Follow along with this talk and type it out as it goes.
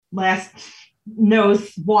last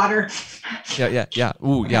nose water. Yeah.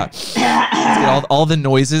 Ooh, yeah. Let's get all the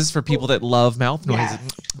noises for people that love mouth noises.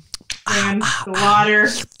 And the water.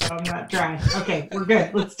 Oh, I'm not dry. Okay, we're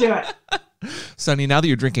good. Let's do it. Sunny, now that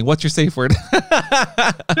you're drinking, what's your safe word?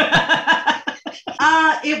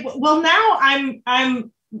 Well, now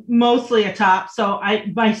I'm mostly a top. So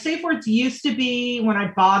my safe words used to be when I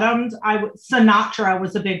bottomed. Sinatra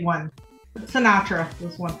was a big one. Sinatra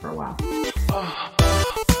was one for a while.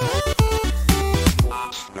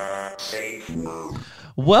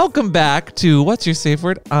 Welcome back to What's Your Safe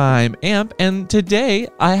Word? I'm Amp, and today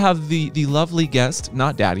I have the lovely guest,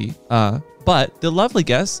 not Daddy, but the lovely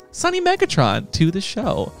guest, Sunny Megatron, to the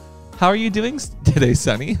show. How are you doing today,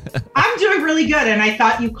 Sunny? I'm doing really good, and I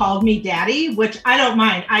thought you called me Daddy, which I don't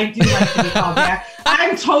mind. I do like to be called Dad.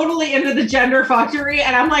 I'm totally into the gender fuckery,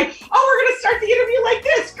 and I'm like, oh, we're going to start the interview like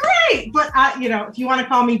this. Great! But, if you want to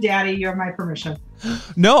call me Daddy, you have my permission.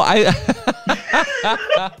 No, I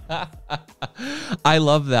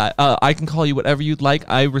love that. I can call you whatever you'd like.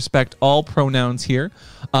 I respect all pronouns here.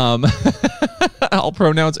 All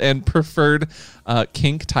pronouns and preferred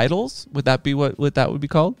kink titles. Would that be what that would be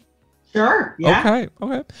called? Sure. Yeah.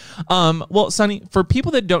 Okay. Well, Sunny, for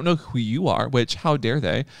people that don't know who you are, which how dare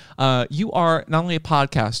they, you are not only a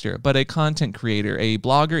podcaster, but a content creator, a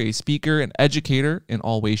blogger, a speaker, an educator in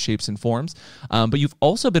all ways, shapes, and forms. But you've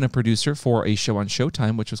also been a producer for a show on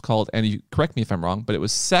Showtime, which was called, and you correct me if I'm wrong, but it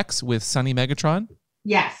was Sex with Sunny Megatron.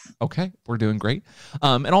 Yes. Okay, we're doing great.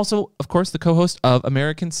 And also, of course, the co-host of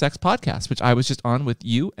American Sex Podcast, which I was just on with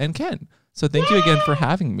you and Ken. So thank you again for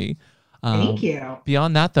having me. Thank you.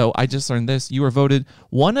 Beyond that, though, I just learned this. You were voted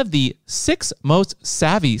one of the 6 most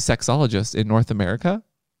savvy sexologists in North America.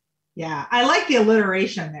 Yeah, I like the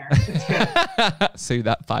alliteration there. It's good. Say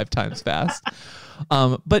that 5 times fast.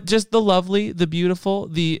 But just the lovely, the beautiful,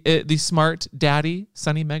 the smart daddy,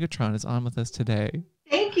 Sunny Megatron, is on with us today.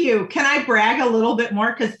 Thank you. Can I brag a little bit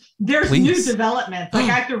more? Because there's new developments. Like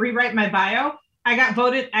I have to rewrite my bio. I got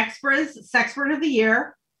voted Expra's Sexpert of the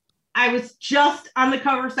Year. I was just on the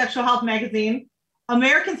cover of Sexual Health Magazine.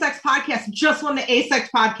 American Sex Podcast just won the A-Sex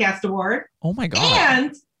Podcast Award. Oh my God.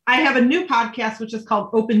 And I have a new podcast, which is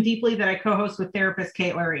called Open Deeply, that I co-host with therapist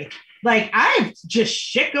Kate Lurie. Like, I have just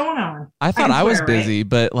shit going on. I thought I was busy,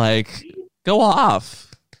 but like, go off.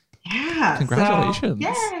 Yeah. Congratulations. So,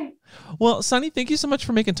 yay. Well, Sunny, thank you so much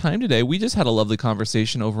for making time today. We just had a lovely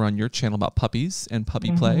conversation over on your channel about puppies and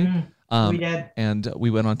puppy play. We did. And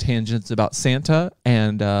we went on tangents about Santa,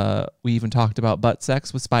 and we even talked about butt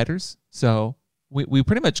sex with spiders. So we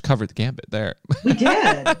pretty much covered the gambit there. We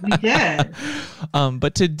did.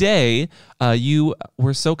 But today, you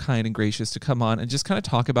were so kind and gracious to come on and just kind of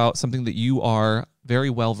talk about something that you are very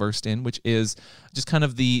well versed in, which is just kind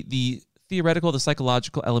of the theoretical, the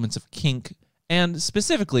psychological elements of kink, and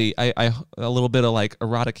specifically, I a little bit of like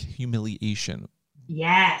erotic humiliation.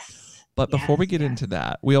 Yes. But before we get into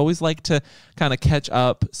that, we always like to kind of catch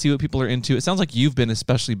up, see what people are into. It sounds like you've been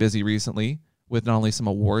especially busy recently with not only some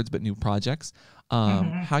awards, but new projects.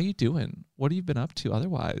 How you doing? What have you been up to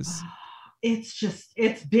otherwise? It's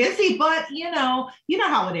busy, but you know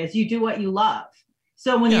how it is. You do what you love.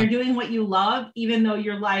 So when you're doing what you love, even though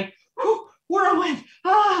you're like, whirlwind,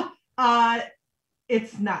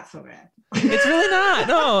 it's not so bad. It's really not.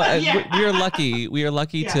 No, we are lucky. We are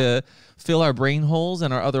lucky to fill our brain holes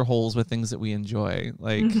and our other holes with things that we enjoy.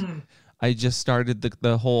 Like I just started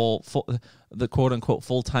the whole the quote unquote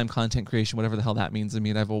full-time content creation, whatever the hell that means. I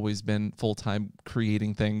mean, I've always been full-time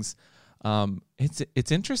creating things.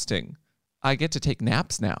 It's interesting. I get to take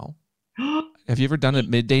naps now. Have you ever done a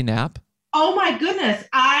midday nap? Oh my goodness.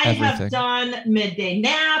 I have done midday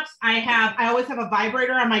naps. I always have a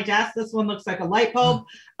vibrator on my desk. This one looks like a light bulb.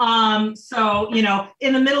 So,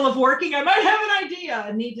 in the middle of working, I might have an idea.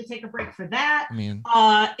 I need to take a break for that. I mean,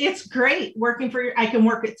 it's great working I can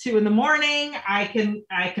work at 2 a.m.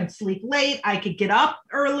 I can sleep late. I could get up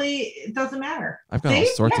early. It doesn't matter. I've got all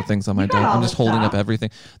sorts of things on my desk. I'm just holding up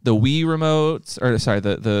everything. The Wii remotes,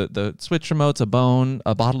 the Switch remotes, a bone,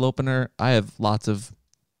 a bottle opener. I have lots of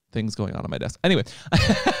things going on my desk. Anyway,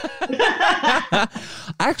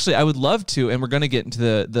 actually, I would love to, and we're going to get into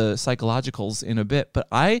the psychologicals in a bit, but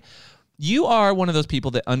you are one of those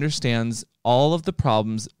people that understands all of the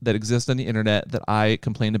problems that exist on the internet that I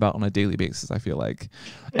complain about on a daily basis, I feel like.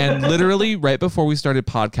 And literally right before we started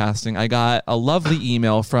podcasting, I got a lovely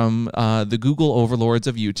email from the Google overlords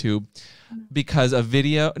of YouTube because a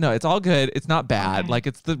video, no, it's all good. It's not bad. Like,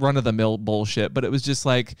 it's the run-of-the-mill bullshit, but it was just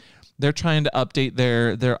like, they're trying to update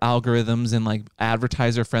their algorithms and like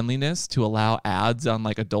advertiser friendliness to allow ads on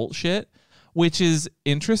like adult shit, which is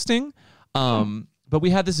interesting. But we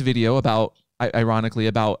had this video about ironically,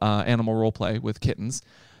 about animal role play with kittens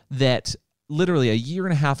that literally a year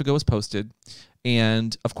and a half ago was posted.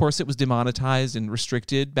 And of course, it was demonetized and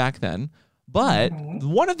restricted back then. But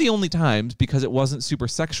one of the only times, because it wasn't super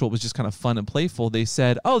sexual, it was just kind of fun and playful, they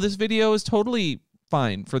said, oh, this video is totally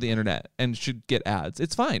fine for the internet and should get ads.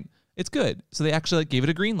 It's fine. It's good. So they actually gave it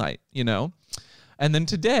a green light, you know? And then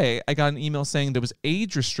today I got an email saying that it was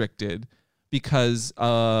age restricted because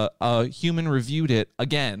a human reviewed it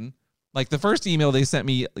again. Like the first email they sent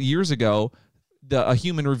me years ago, a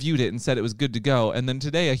human reviewed it and said it was good to go. And then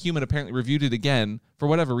today a human apparently reviewed it again for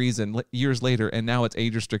whatever reason years later, and now it's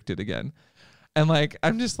age restricted again. And like,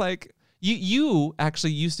 I'm just like, you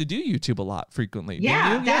actually used to do YouTube a lot frequently.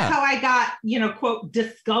 Yeah, that's how I got, quote,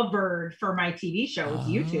 discovered for my TV show was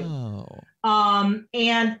YouTube.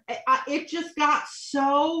 And it just got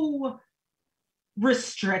so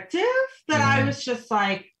restrictive that I was just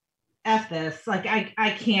like, F this. Like,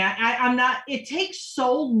 I can't. I'm not. It takes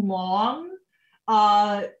so long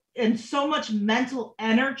and so much mental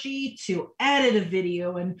energy to edit a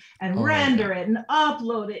video and render it and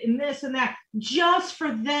upload it and this and that, just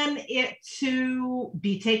for then it to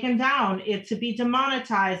be taken down, it to be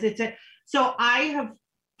demonetized. So I have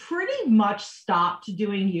pretty much stopped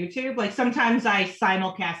doing YouTube. Like sometimes I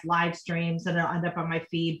simulcast live streams and it'll end up on my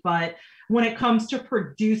feed. But when it comes to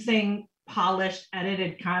producing polished,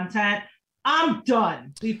 edited content, I'm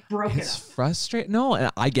done. We've broken it. It's frustrating. No,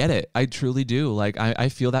 and I get it. I truly do. Like I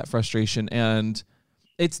feel that frustration, and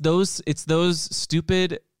it's those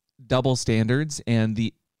stupid double standards and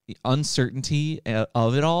the uncertainty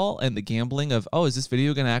of it all, and the gambling of, oh, is this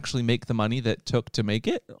video going to actually make the money that took to make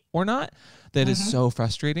it or not? That is so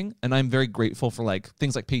frustrating. And I'm very grateful for like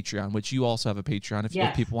things like Patreon, which you also have a Patreon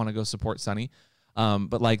if people want to go support Sunny.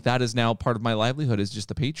 But like that is now part of my livelihood, is just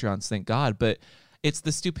the Patreons, thank God. But it's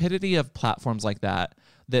the stupidity of platforms like that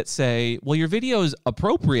say, well, your video is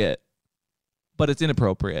appropriate, but it's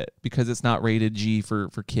inappropriate because it's not rated G for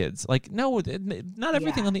kids. Like, no, not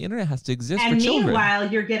everything on the internet has to exist for children. And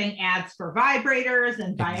meanwhile, you're getting ads for vibrators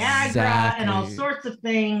and Viagra and all sorts of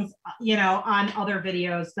things, on other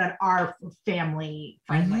videos that are family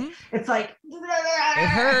friendly. It's like, it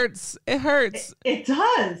hurts. It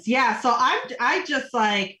does. Yeah. So I just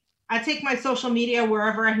like, I take my social media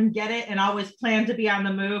wherever I can get it and always plan to be on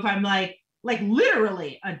the move. I'm like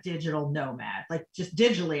literally a digital nomad, like just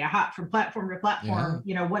digitally, I hop from platform to platform,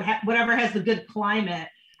 whatever has the good climate.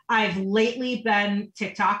 I've lately been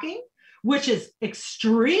TikToking, which is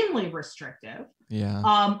extremely restrictive. Yeah.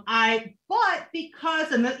 But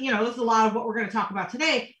because, and this is a lot of what we're going to talk about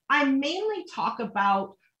today, I mainly talk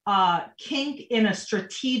about kink in a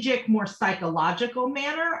strategic, more psychological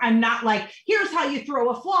manner. I'm not like, here's how you throw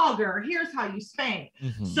a flogger, here's how you spank.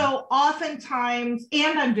 So oftentimes,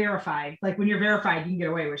 and I'm verified. Like when you're verified, you can get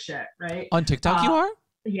away with shit, right? On TikTok you are?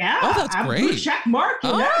 Yeah. Oh, that's great. Check mark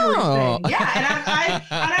and everything. Yeah.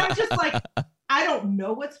 And I'm just like, I don't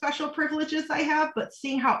know what special privileges I have, but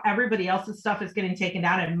seeing how everybody else's stuff is getting taken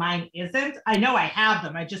down and mine isn't, I know I have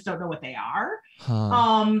them. I just don't know what they are.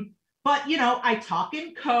 But, I talk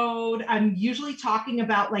in code. I'm usually talking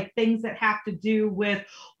about like things that have to do with,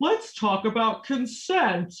 let's talk about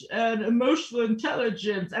consent and emotional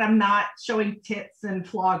intelligence. And I'm not showing tits and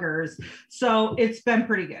floggers. So it's been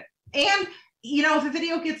pretty good. And, if a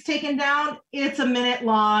video gets taken down, it's a minute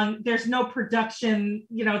long. There's no production,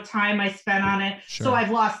 time I spent on it. Sure. So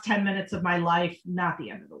I've lost 10 minutes of my life, not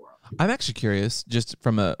the end of the world. I'm actually curious, just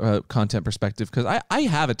from a content perspective, because I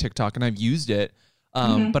have a TikTok and I've used it.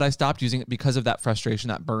 But I stopped using it because of that frustration,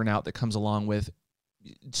 that burnout that comes along with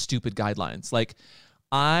stupid guidelines. Like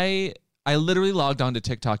I literally logged on to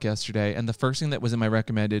TikTok yesterday, and the first thing that was in my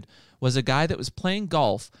recommended was a guy that was playing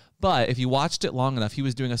golf. But if you watched it long enough, he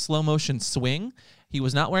was doing a slow motion swing. He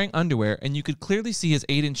was not wearing underwear, and you could clearly see his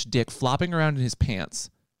 8-inch dick flopping around in his pants.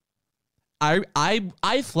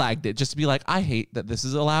 I flagged it just to be like, I hate that this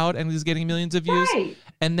is allowed and is getting millions of views. Right.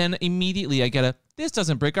 And then immediately I get this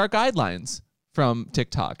doesn't break our guidelines from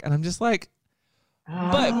TikTok. And I'm just like,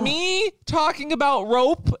 but me talking about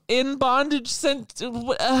rope in bondage yeah,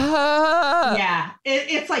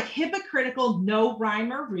 it's like hypocritical, no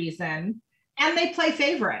rhyme or reason. And they play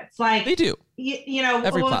favorites. Like they do.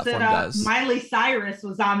 Every platform does. Miley Cyrus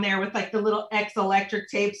was on there with like the little X electric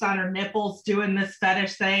tapes on her nipples doing this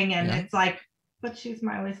fetish thing. And it's like, but she's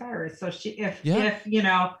Miley Cyrus. So if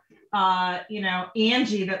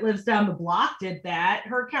Angie that lives down the block did that,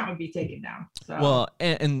 her account would be taken down. So. Well,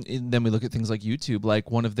 and then we look at things like YouTube,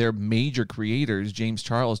 like one of their major creators, James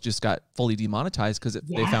Charles, just got fully demonetized because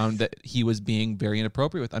they found that he was being very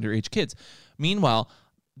inappropriate with underage kids. Meanwhile,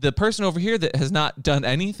 the person over here that has not done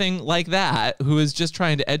anything like that, who is just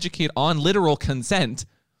trying to educate on literal consent,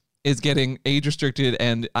 is getting age restricted,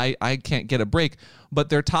 and I can't get a break. But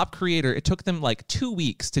their top creator, it took them like 2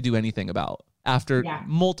 weeks to do anything about after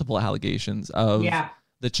multiple allegations of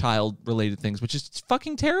the child related things, which is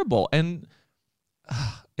fucking terrible. And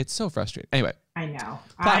it's so frustrating. Anyway, I know.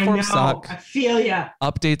 Platforms suck. I feel ya.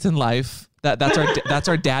 Updates in life. That's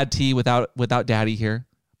our dad tea without daddy here.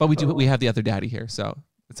 But we have the other daddy here, so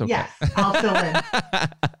it's okay. Yes, I'll fill in.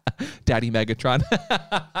 Daddy Megatron.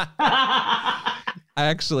 I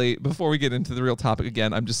actually, before we get into the real topic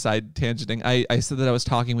again, I'm just side tangenting. I said that I was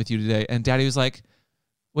talking with you today, and Daddy was like,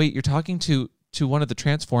 "Wait, you're talking to one of the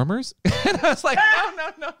Transformers?" And I was like,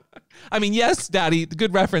 No. I mean, yes, Daddy,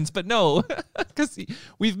 good reference, but no, because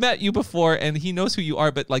we've met you before, and he knows who you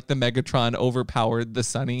are. But like the Megatron overpowered the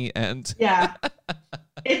Sunny, and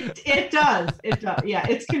it does. Yeah,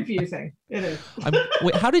 it's confusing. It is.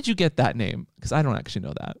 Wait, how did you get that name? Because I don't actually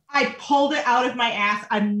know that. I pulled it out of my ass.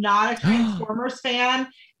 I'm not a Transformers fan.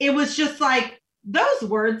 It was just like, those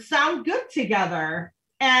words sound good together,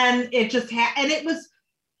 and it just and it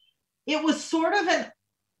was sort of an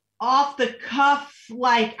off the cuff,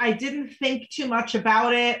 like I didn't think too much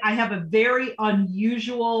about it. I have a very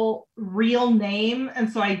unusual real name, and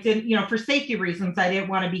so I didn't, for safety reasons, I didn't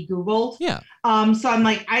want to be Googled. Yeah. So I'm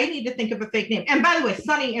like, I need to think of a fake name. And by the way,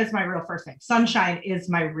 Sunny is my real first name. Sunshine is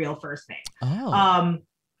my real first name. Oh.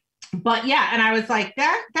 But yeah, and I was like,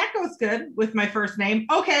 that goes good with my first name.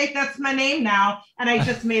 Okay, that's my name now. And I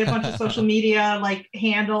just made a bunch of social media like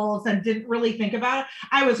handles and didn't really think about it.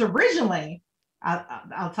 I was originally,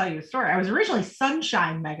 I'll tell you a story. I was originally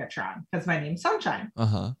Sunshine Megatron because my name's Sunshine.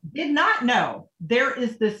 Did not know there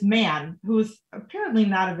is this man who's apparently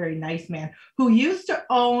not a very nice man who used to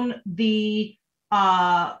own the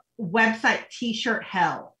website T-Shirt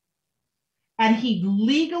Hell. And he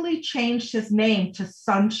legally changed his name to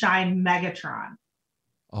Sunshine Megatron.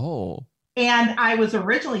 Oh. And I was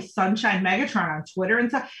originally Sunshine Megatron on Twitter and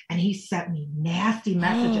stuff. And he sent me nasty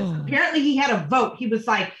messages. Apparently he had a vote. He was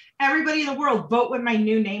like, everybody in the world vote what my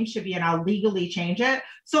new name should be and I'll legally change it.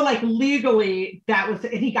 So like legally that was,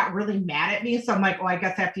 and he got really mad at me. So I'm like, well, I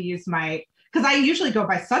guess I have to use because I usually go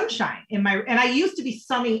by Sunshine and I used to be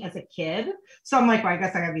Sunny as a kid. So I'm like, well, I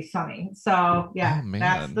guess I gotta be Sunny. So yeah,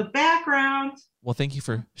 that's the background. Well, thank you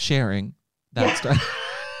for sharing that story.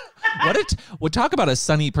 We'll talk about a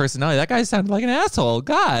Sunny personality. That guy sounded like an asshole.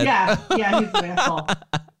 God. Yeah, he's an asshole.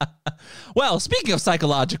 Well, speaking of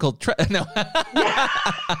psychological,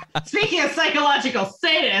 Speaking of psychological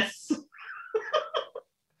sadists.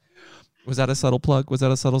 Was that a subtle plug? Was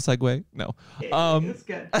that a subtle segue? No. It's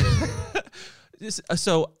good.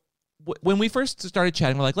 So when we first started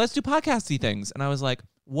chatting, we're like, let's do podcasty things. And I was like,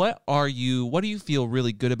 what do you feel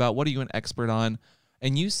really good about? What are you an expert on?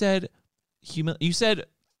 And you said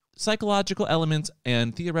psychological elements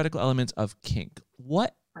and theoretical elements of kink.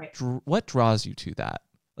 What draws you to that?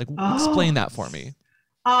 Like, explain that for me.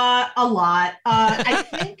 A lot. I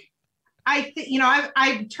think,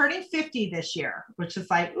 I'm turning 50 this year, which is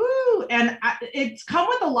like, ooh, and it's come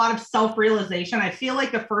with a lot of self-realization. I feel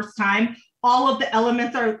like the first time all of the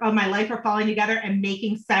elements of my life are falling together and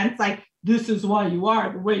making sense. Like, this is why you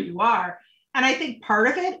are the way you are. And I think part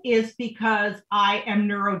of it is because I am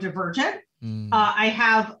neurodivergent. I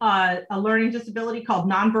have a learning disability called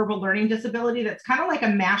nonverbal learning disability. That's kind of like a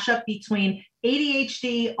mashup between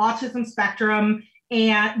ADHD, autism spectrum,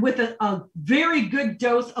 and with a very good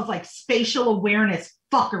dose of like spatial awareness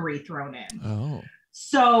fuckery thrown in. Oh.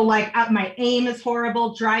 So like my aim is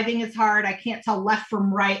horrible. Driving is hard. I can't tell left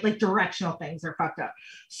from right. Like directional things are fucked up.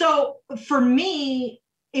 So for me,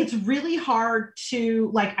 it's really hard to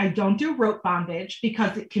I don't do rope bondage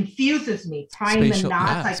because it confuses me. Tying the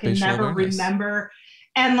knots, I can never remember.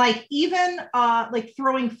 And even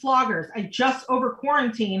throwing floggers. I just over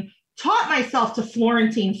quarantine taught myself to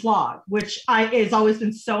Florentine flog, which has always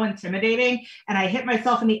been so intimidating. And I hit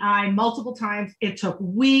myself in the eye multiple times. It took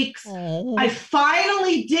weeks. Oh. I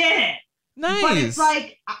finally did it. Nice. But it's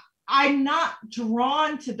like, I'm not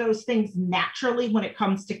drawn to those things naturally when it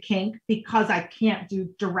comes to kink because I can't do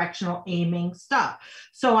directional aiming stuff.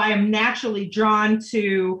 So I am naturally drawn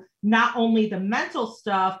to not only the mental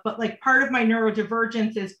stuff, but part of my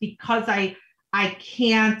neurodivergence is because I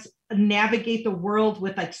can't navigate the world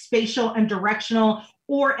with spatial and directional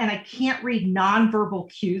and I can't read nonverbal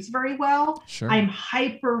cues very well. Sure. I'm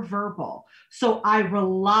hyperverbal. So I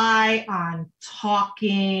rely on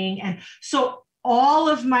talking. And so all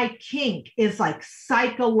of my kink is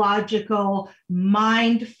psychological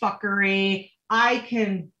mind fuckery. I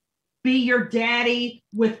can be your daddy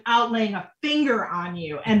without laying a finger on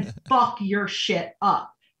you and fuck your shit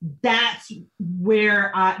up. that's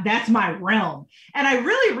where that's my realm. And I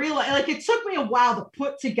really realized, like, it took me a while to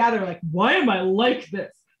put together, like, why am I like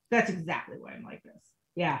this? That's exactly why I'm like this.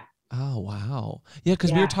 Yeah. Oh, wow. Yeah,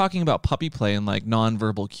 because we were talking about puppy play and like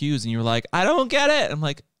nonverbal cues, and you were like, I don't get it. I'm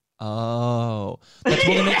like, oh, that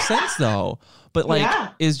totally makes sense though. But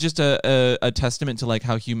like, is just a testament to like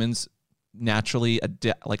how humans naturally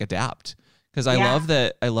adapt. Because I love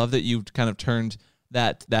that you've kind of turned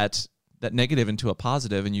that negative into a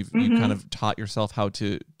positive, and you kind of taught yourself how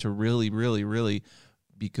to really, really, really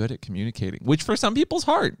be good at communicating, which for some people's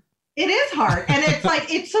hard. It is hard. And it's like,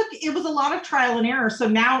 it was a lot of trial and error. So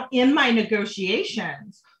now in my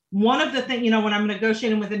negotiations, one of the things, when I'm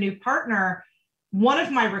negotiating with a new partner, one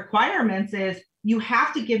of my requirements is you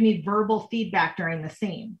have to give me verbal feedback during the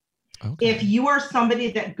scene. Okay. If you are somebody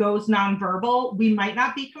that goes nonverbal, we might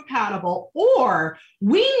not be compatible, or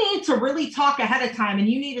we need to really talk ahead of time. And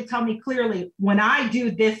you need to tell me clearly, when I do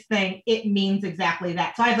this thing, it means exactly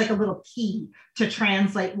that. So I have like a little key to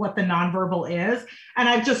translate what the nonverbal is. And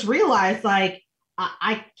I've just realized, like,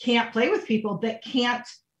 I can't play with people that can't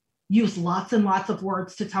use lots and lots of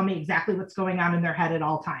words to tell me exactly what's going on in their head at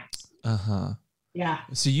all times. Uh-huh. Yeah.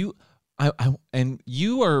 So and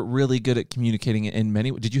you are really good at communicating in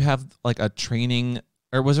many. Did you have like a training,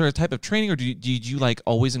 or was there a type of training, or did you like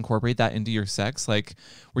always incorporate that into your sex? Like,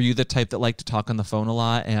 were you the type that liked to talk on the phone a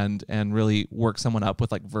lot and really work someone up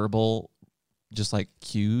with like verbal, just like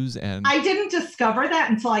cues? And I didn't discover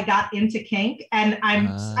that until I got into kink, and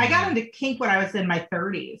I got into kink when I was in my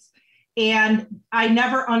 30s, and I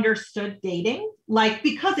never understood dating, like,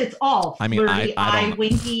 because it's all flirty,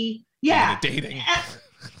 winky, dating.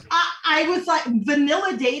 I was like,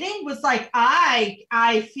 vanilla dating was like,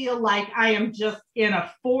 I feel like I am just in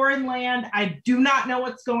a foreign land. I do not know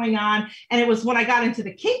what's going on. And it was when I got into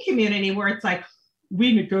the kink community where it's like,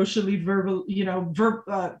 we verbally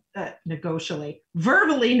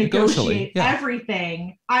negotiate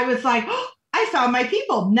everything. I was like, oh, I found my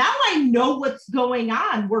people. Now I know what's going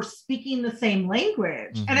on. We're speaking the same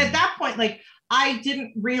language. Mm-hmm. And at that point, like, I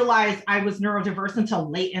didn't realize I was neurodiverse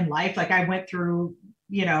until late in life. Like, I went through,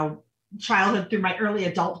 childhood through my early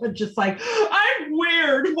adulthood, just like, I'm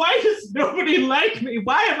weird. Why does nobody like me?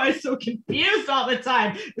 Why am I so confused all the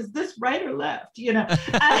time? Is this right or left? And then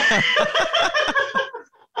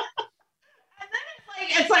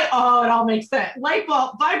it's like, oh, it all makes sense.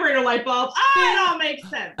 Vibrator light bulb. Oh, it all makes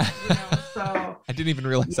sense. So I didn't even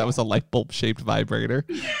realize that was a light bulb shaped vibrator.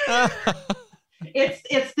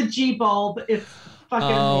 It's the G bulb. It's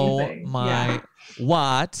fucking amazing.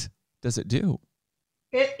 What does it do?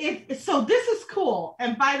 So this is cool.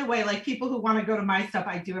 And by the way, like, people who want to go to my stuff,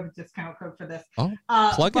 I do have a discount code for this. Oh,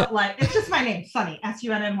 plug it. Like, it's just my name, Sunny, Sunny,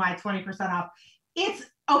 20% off. It's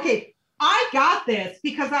okay. I got this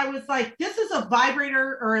because I was like, this is a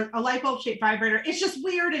vibrator or a light bulb shaped vibrator. It's just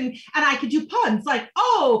weird. And I could do puns like,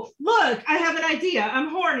 oh, look, I have an idea. I'm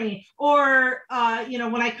horny. Or,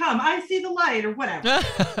 when I come, I see the light or whatever.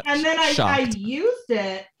 And then I used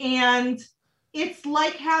it, and it's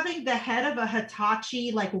like having the head of a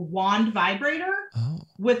Hitachi, like, wand vibrator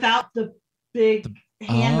without the big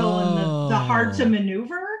handle and the hard to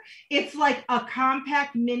maneuver. It's like a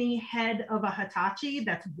compact mini head of a Hitachi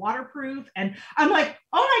that's waterproof. And I'm like,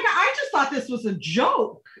 oh my God, I just thought this was a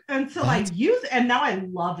joke until I use it. And now I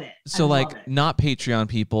love it. So not Patreon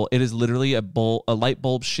people, it is literally a light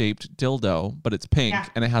bulb shaped dildo, but it's pink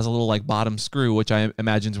and it has a little like bottom screw, which I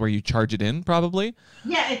imagine is where you charge it in probably.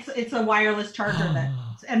 Yeah, it's a wireless charger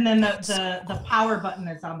and then the power button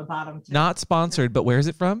is on the bottom too. Not sponsored, but where is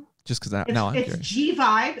it from? Just because now I'm curious. It's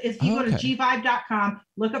G-Vibe. If you go to gvibe.com,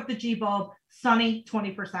 look up the G-Bulb, Sunny,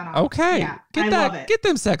 20% off. Okay. Yeah, I love it. Get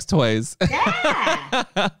them sex toys. Yeah.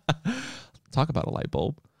 Talk about a light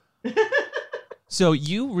bulb. So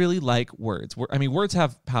you really like words. Words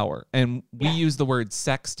have power. And we use the word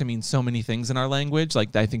sex to mean so many things in our language.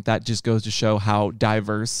 Like, I think that just goes to show how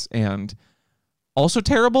diverse and also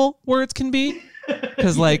terrible words can be.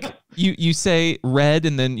 Because like you say red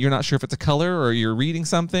and then you're not sure if it's a color or you're reading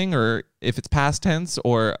something or if it's past tense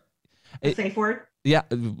or a safe word. Yeah.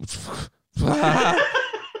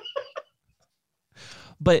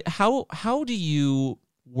 But how do you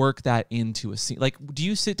work that into a scene? Like, do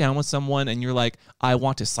you sit down with someone and you're like, I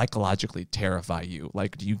want to psychologically terrify you?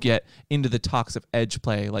 Like, do you get into the talks of edge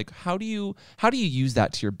play? Like, how do you use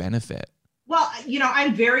that to your benefit? Well,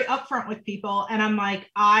 I'm very upfront with people, and I'm like,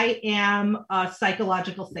 I am a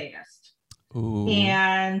psychological sadist. Ooh.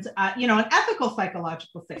 And, an ethical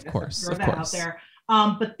psychological sadist. Of course, throw that out there.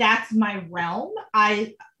 But that's my realm.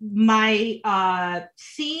 My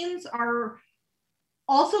scenes are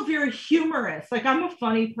also very humorous. Like I'm a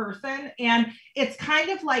funny person, and it's kind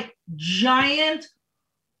of like giant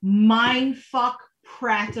mind fuck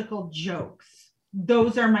practical jokes.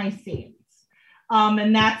 Those are my scenes.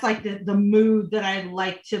 And that's like the mood that I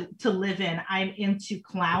like to live in. I'm into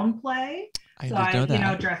clown play. So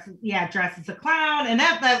I dress as a clown, and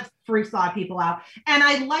that freaks a lot of people out. And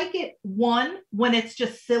I like it, one, when it's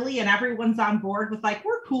just silly and everyone's on board with like,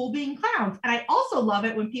 we're cool being clowns. And I also love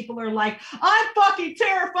it when people are like, I'm fucking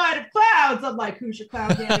terrified of clowns. I'm like, who's your clown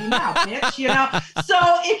daddy now, bitch? You know? So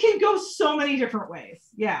it can go so many different ways.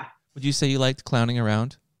 Yeah. Would you say you liked clowning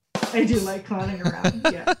around? I do like clowning around.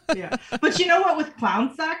 Yeah. But you know what? With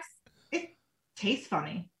clown sex, it tastes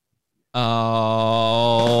funny.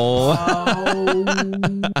 Oh.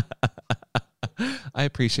 I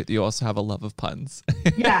appreciate that you also have a love of puns.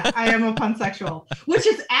 Yeah, I am a pansexual, which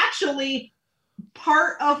is actually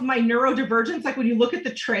part of my neurodivergence. Like when you look at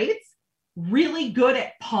the traits, really good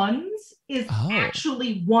at puns is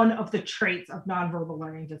actually one of the traits of nonverbal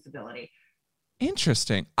learning disability.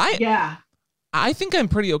 Interesting. I think I'm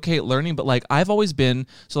pretty okay at learning, but like I've always been,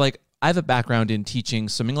 so like I have a background in teaching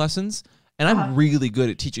swimming lessons, and I'm really good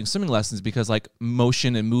at teaching swimming lessons because like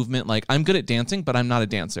motion and movement, like I'm good at dancing, but I'm not a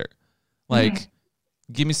dancer. Like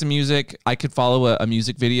give me some music. I could follow a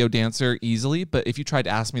music video dancer easily, but if you tried to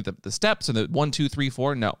ask me the steps and the 1, 2, 3,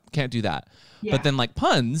 4, no, can't do that. Yeah. But then like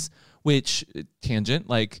puns, which tangent,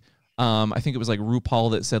 like I think it was like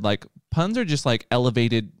RuPaul that said like puns are just like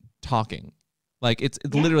elevated talking. Like it's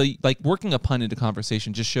literally like working a pun into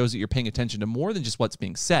conversation just shows that you're paying attention to more than just what's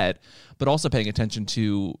being said, but also paying attention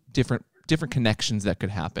to different connections that could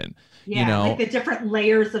happen. Yeah, you know, like the different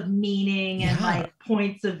layers of meaning and like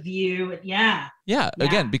points of view. Yeah.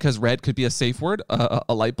 Again, because red could be a safe word,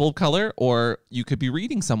 a light bulb color, or you could be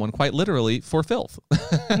reading someone quite literally for filth.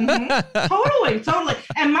 Totally.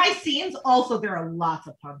 And my scenes also, there are lots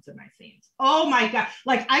of puns in my scenes. Oh my God.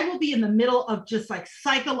 Like I will be in the middle of just like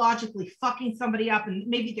psychologically fucking somebody up, and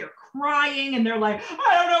maybe they're crying and they're like,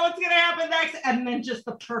 I don't know what's going to happen next. And then just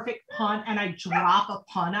the perfect pun, and I drop a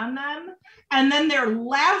pun on them, and then they're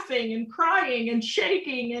laughing and crying and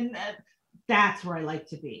shaking. And that's where I like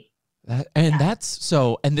to be. And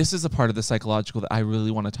this is a part of the psychological that I really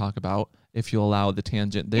want to talk about, if you allow the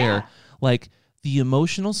tangent there. Like the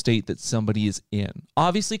emotional state that somebody is in,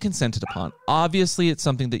 obviously consented upon. Obviously it's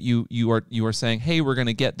something that you are saying, hey, we're going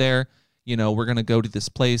to get there. You know, we're going to go to this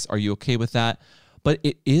place. Are you okay with that? But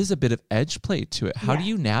it is a bit of edge play to it. How do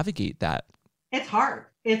you navigate that? It's hard.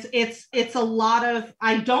 It's a lot of,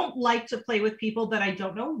 I don't like to play with people that I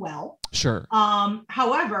don't know well. Sure.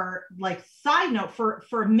 However, like side note, for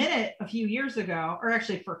a minute, a few years ago, or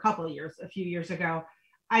actually for a couple of years, a few years ago,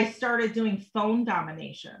 I started doing phone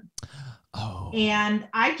domination. Oh. And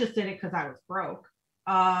I just did it because I was broke.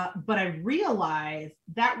 But I realized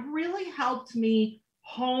that really helped me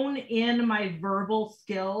hone in my verbal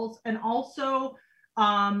skills, and also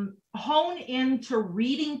hone into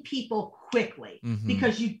reading people quickly,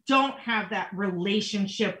 because you don't have that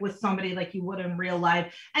relationship with somebody like you would in real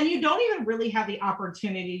life, and you don't even really have the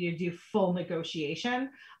opportunity to do full negotiation.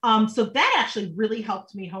 So that actually really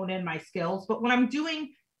helped me hone in my skills. But when I'm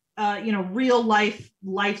doing real life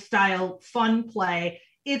lifestyle fun play,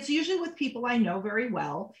 it's usually with people I know very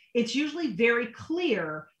well. It's usually very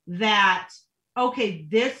clear that, okay,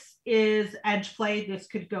 this is edge play. This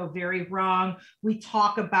could go very wrong. We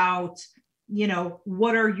talk about,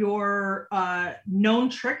 what are your known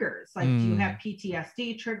triggers? Like, do you have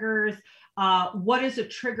PTSD triggers? What is a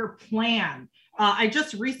trigger plan? I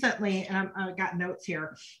just recently, and I got notes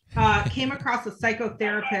here, came across a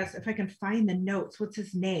psychotherapist. If I can find the notes, what's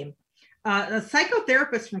his name? A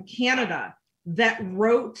psychotherapist from Canada that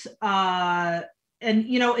wrote, and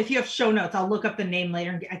if you have show notes, I'll look up the name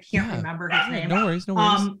later. I can't remember his name. No worries.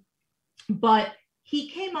 But he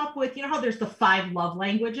came up with, how there's the 5 love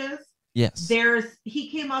languages. Yes.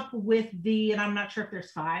 He came up with and I'm not sure if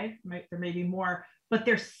there's 5, there may be more, but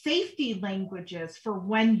there's safety languages for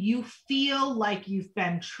when you feel like you've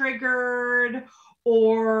been triggered,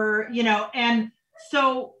 or, and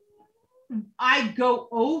so I go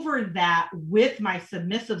over that with my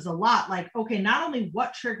submissives a lot. Like, okay, not only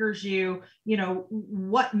what triggers you,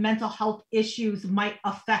 what mental health issues might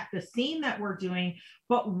affect the scene that we're doing,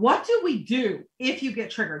 but what do we do if you get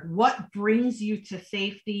triggered? What brings you to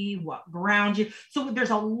safety? What grounds you? So there's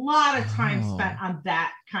a lot of time spent on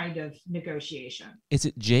that kind of negotiation. Is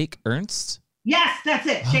it Jake Ernst? Yes, that's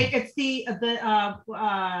it. Jake, it's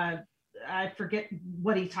I forget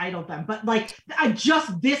what he titled them, but like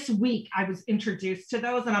this week I was introduced to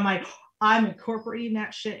those, and I'm like, I'm incorporating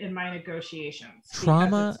that shit in my negotiations. It's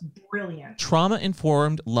brilliant.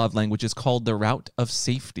 Trauma-informed love language is called the route of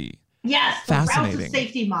safety. Yes, the route of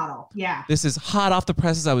safety model. Yeah. This is hot off the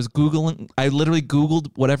presses. I literally Googled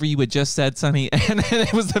whatever you had just said, Sunny, and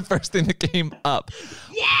it was the first thing that came up.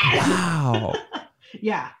 Yes! Wow.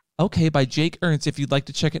 Yeah. Okay, by Jake Ernst, if you'd like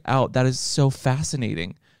to check it out, that is so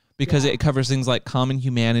fascinating because it covers things like common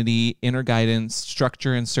humanity, inner guidance,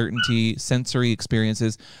 structure and certainty, sensory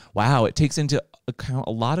experiences. Wow, it takes into account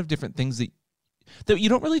a lot of different things that you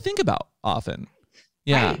don't really think about often.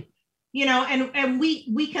 Yeah. Right. You know, and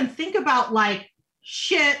we can think about like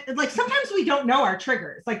shit, like sometimes we don't know our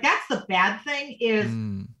triggers. Like that's the bad thing is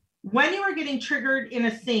when you are getting triggered in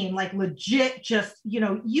a scene, like legit, just, you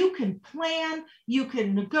know, you can plan, you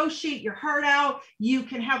can negotiate your heart out, you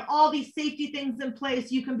can have all these safety things in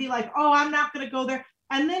place. You can be like, oh, I'm not going to go there.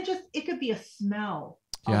 And then just, it could be a smell,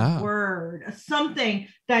 a word, something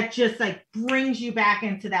that just like brings you back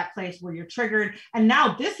into that place where you're triggered. And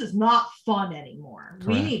now this is not fun anymore. Correct.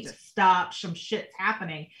 We need to stop. Some shit's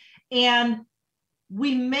happening. And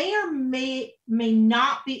we may or may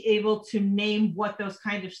not be able to name what those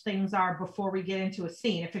kind of things are before we get into a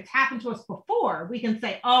scene. If it's happened to us before, we can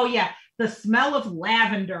say, oh yeah, the smell of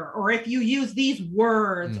lavender, or if you use these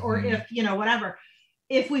words, or if, you know, whatever.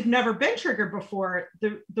 If we've never been triggered before,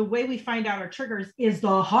 the way we find out our triggers is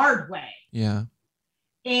the hard way. Yeah.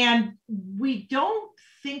 And we don't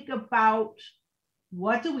think about,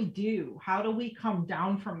 what do we do? How do we come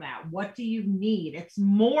down from that? What do you need? It's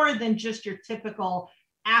more than just your typical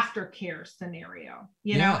aftercare scenario,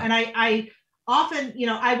 you know? And I often, you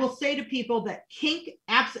know, I will say to people that kink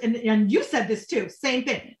and you said this too, same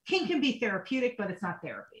thing. Kink can be therapeutic, but it's not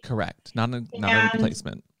therapy. Correct. Not a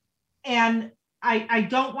replacement. And I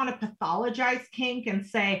don't want to pathologize kink and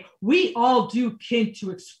say, we all do kink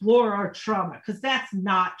to explore our trauma, because that's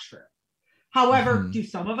not true. However, do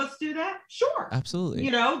some of us do that? Sure. Absolutely.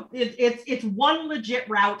 You know, it's one legit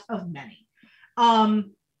route of many.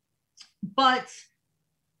 But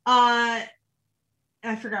I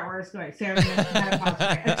forgot where I was going.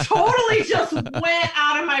 It totally just went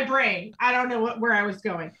out of my brain. I don't know where I was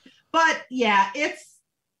going. But yeah,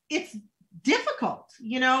 it's difficult.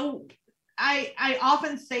 You know, I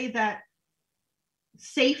often say that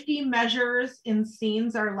safety measures in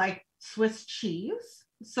scenes are like Swiss cheese.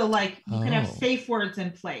 So like you can have safe words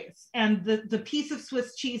in place, and the piece of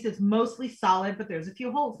Swiss cheese is mostly solid, but there's a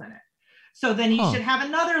few holes in it. So then you should have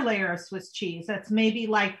another layer of Swiss cheese that's maybe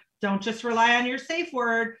like, don't just rely on your safe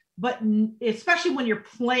word, but especially when you're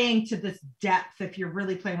playing to this depth, if you're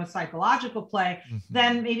really playing with psychological play,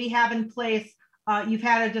 then maybe have in place, you've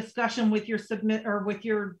had a discussion with your with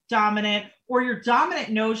your dominant, or your dominant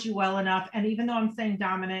knows you well enough. And even though I'm saying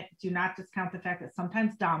dominant, do not discount the fact that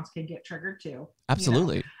sometimes doms can get triggered too.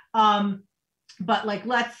 Absolutely. You know? But like,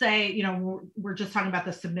 let's say, you know, we're just talking about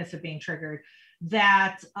the submissive being triggered,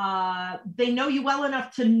 that they know you well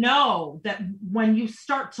enough to know that when you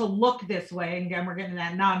start to look this way, and again, we're getting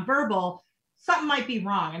that nonverbal, something might be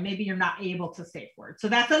wrong, and maybe you're not able to safe word. So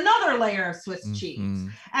that's another layer of Swiss cheese.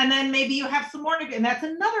 And then maybe you have some more, and that's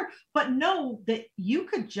another, but know that you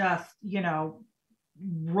could just, you know,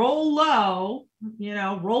 roll low, you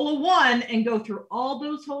know, roll a 1 and go through all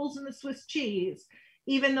those holes in the Swiss cheese,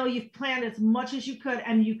 even though you've planned as much as you could,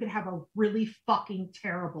 and you could have a really fucking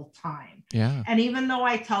terrible time. Yeah. And even though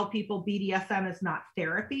I tell people BDSM is not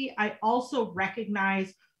therapy, I also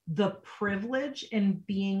recognize the privilege in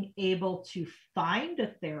being able to find a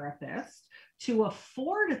therapist, to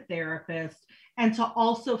afford a therapist, and to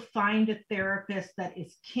also find a therapist that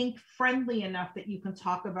is kink friendly enough that you can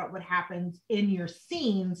talk about what happens in your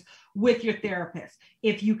scenes with your therapist.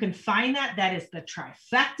 If you can find that, that is the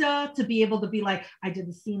trifecta to be able to be like, I did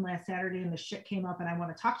the scene last Saturday and the shit came up and I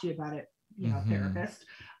want to talk to you about it, you know, therapist.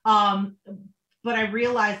 But I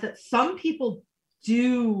realized that some people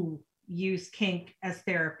do use kink as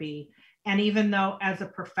therapy. And even though as a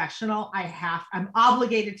professional, I'm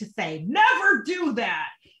obligated to say, never do that.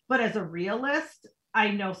 But as a realist,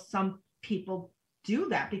 I know some people do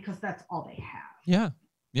that because that's all they have. Yeah.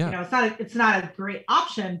 Yeah. You know, it's not a great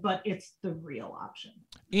option, but it's the real option.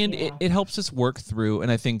 And it helps us work through.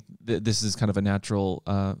 And I think that this is kind of a natural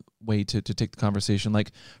way to take the conversation.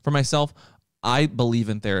 Like for myself, I believe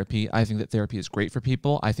in therapy. I think that therapy is great for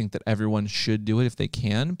people. I think that everyone should do it if they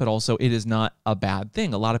can, but also it is not a bad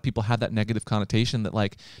thing. A lot of people have that negative connotation that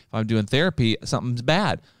like, if I'm doing therapy, something's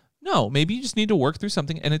bad. No, maybe you just need to work through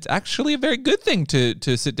something. And it's actually a very good thing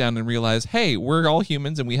to sit down and realize, hey, we're all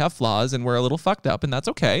humans and we have flaws and we're a little fucked up and that's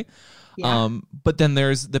okay. Yeah. But then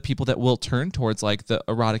there's the people that will turn towards like the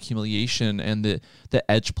erotic humiliation and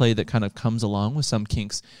the edge play that kind of comes along with some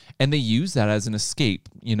kinks, and they use that as an escape.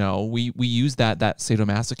 You know, we use that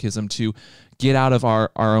sadomasochism to get out of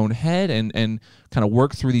our own head and kind of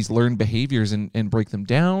work through these learned behaviors and break them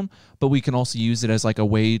down. But we can also use it as like a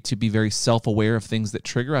way to be very self-aware of things that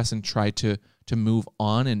trigger us and try to move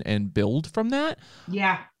on and build from that.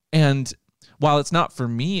 Yeah. And while it's not for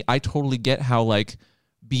me, I totally get how like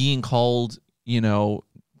being called, you know,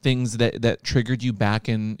 things that triggered you back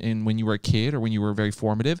in when you were a kid or when you were very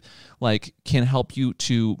formative, like can help you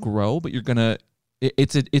to grow, but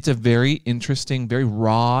it's a very interesting, very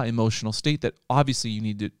raw emotional state that obviously you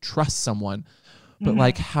need to trust someone. But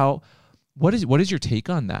like what is your take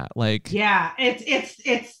on that? Like, yeah,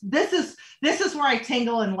 it's this is where I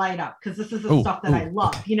tingle and light up, because this is the stuff that I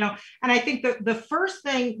love, you know. And I think that the first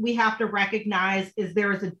thing we have to recognize is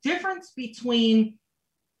there is a difference between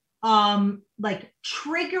like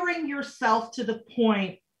triggering yourself to the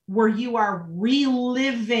point where you are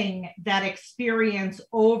reliving that experience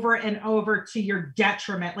over and over to your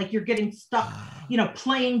detriment. Like you're getting stuck, you know,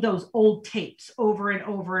 playing those old tapes over and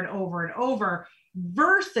over and over and over,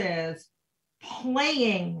 versus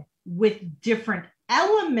playing with different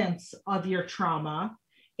elements of your trauma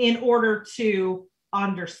in order to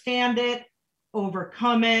understand it,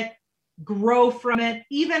 overcome it, grow from it,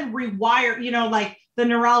 even rewire, you know, like the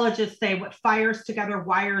neurologists say, what fires together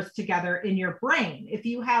wires together in your brain. If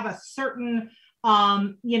you have a certain,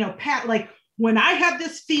 you know, like when I have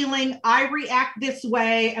this feeling, I react this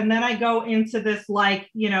way, and then I go into this, like,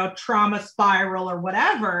 you know, trauma spiral or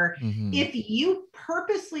whatever. If you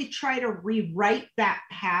purposely try to rewrite that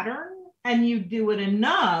pattern and you do it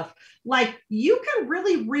enough, like you can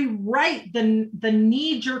really rewrite the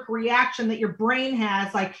knee-jerk reaction that your brain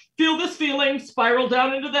has, like feel this feeling, spiral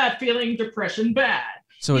down into that feeling, depression, bad.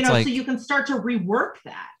 So it's like, so you can start to rework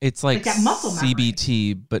that. It's like that muscle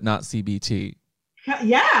CBT, but not CBT.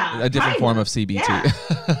 Yeah. A different form of CBT. Yeah.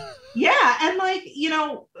 Yeah. And like, you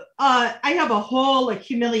know, I have a whole like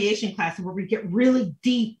humiliation class where we get really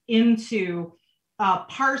deep into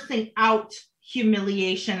parsing out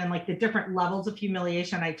humiliation and like the different levels of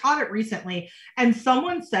humiliation. I taught it recently, and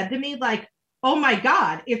someone said to me, like, oh my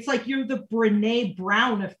God, it's like you're the Brene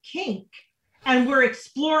Brown of kink, and we're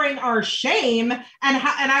exploring our shame. And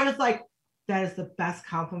I was like, that is the best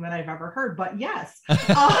compliment I've ever heard. But yes.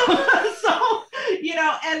 So, you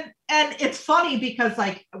know, and it's funny because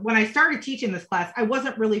like when I started teaching this class, I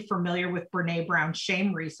wasn't really familiar with Brene Brown's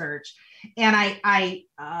shame research. And I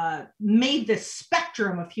made this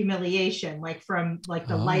spectrum of humiliation, like from like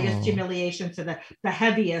the lightest humiliation to the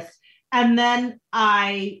heaviest. And then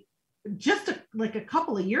I just like a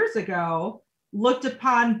couple of years ago looked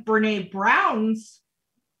upon Brene Brown's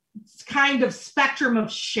kind of spectrum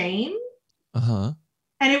of shame.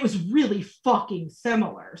 And it was really fucking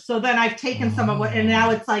similar. So then I've taken some of what, and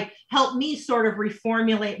now it's like helped me sort of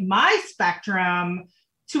reformulate my spectrum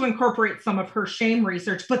to incorporate some of her shame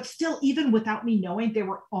research, but still, even without me knowing, they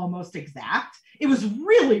were almost exact. It was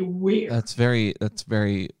really weird. That's very,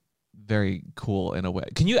 very cool in a way.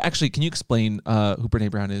 Can you explain who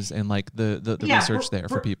Brene Brown is and like the research there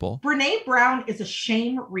for people? Brene Brown is a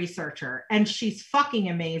shame researcher, and she's fucking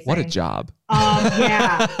amazing. What a job.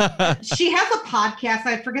 Yeah. She has a podcast.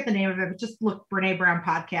 I forget the name of it, but just look Brene Brown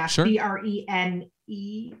podcast. Sure. BRENE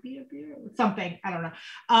something. I don't know.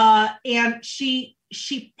 And she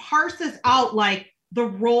parses out like the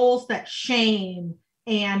roles that shame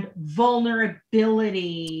and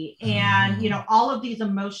vulnerability and, you know, all of these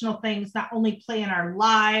emotional things not only play in our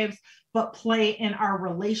lives, but play in our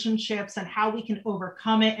relationships and how we can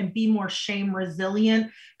overcome it and be more shame resilient.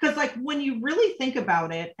 Because like when you really think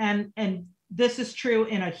about it, and this is true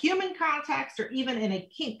in a human context or even in a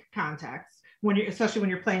kink context, especially when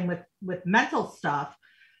you're playing with mental stuff,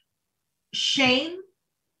 shame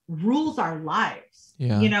rules our lives.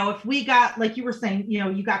 Yeah. You know, if we got, like you were saying, you know,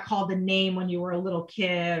 you got called a name when you were a little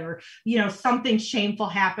kid, or, you know, something shameful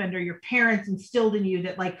happened, or your parents instilled in you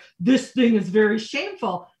that like, this thing is very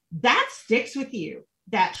shameful, that sticks with you.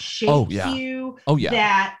 That shapes you. Oh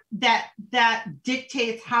yeah. That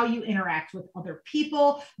dictates how you interact with other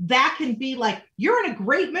people. That can be like, you're in a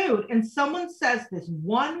great mood and someone says this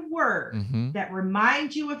one word that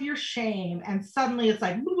reminds you of your shame, and suddenly it's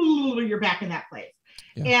like, you're back in that place.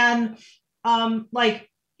 Yeah. And like,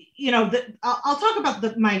 you know, I'll talk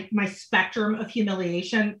about my spectrum of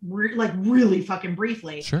humiliation, like really fucking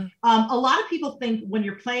briefly. Sure. A lot of people think when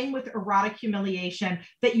you're playing with erotic humiliation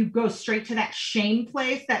that you go straight to that shame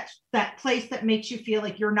place, that place that makes you feel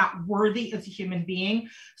like you're not worthy as a human being.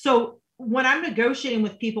 So when I'm negotiating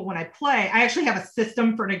with people, when I play, I actually have a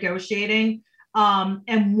system for negotiating.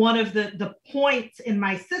 And one of the points in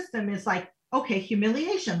my system is like, okay,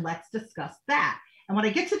 humiliation, let's discuss that. And when I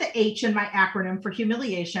get to the H in my acronym for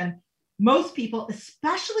humiliation, most people,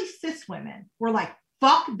 especially cis women, were like,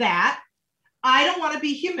 fuck that. I don't want to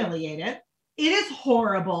be humiliated. It is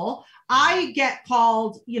horrible. I get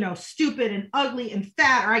called, stupid and ugly and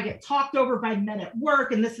fat, or I get talked over by men at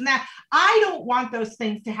work and this and that. I don't want those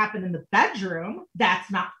things to happen in the bedroom.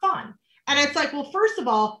 That's not fun. And it's like, well, first of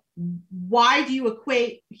all, why do you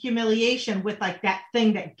equate humiliation with like that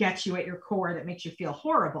thing that gets you at your core that makes you feel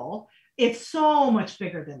horrible? It's so much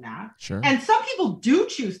bigger than that. Sure. And some people do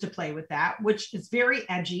choose to play with that, which is very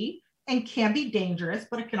edgy and can be dangerous,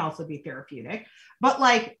 but it can also be therapeutic. But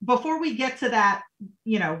like, before we get to that,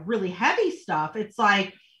 really heavy stuff, it's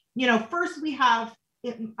like, first we have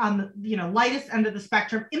on the, lightest end of the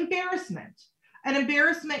spectrum, embarrassment. And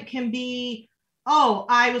embarrassment can be, oh,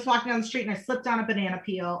 I was walking down the street and I slipped on a banana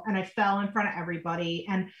peel and I fell in front of everybody.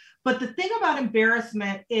 But the thing about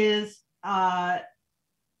embarrassment is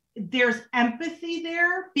there's empathy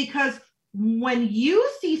there, because when you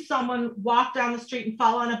see someone walk down the street and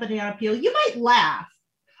fall on a banana peel, you might laugh,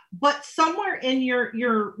 but somewhere in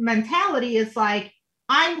your mentality is like,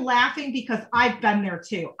 I'm laughing because I've been there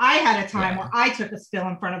too. I had a time where I took a spill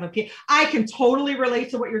in front of a peel. I can totally relate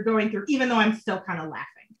to what you're going through, even though I'm still kind of laughing.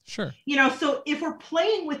 Sure. So if we're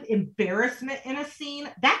playing with embarrassment in a scene,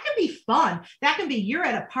 that can be fun. That can be, you're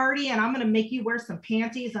at a party and I'm going to make you wear some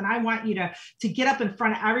panties and I want you to get up in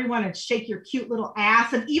front of everyone and shake your cute little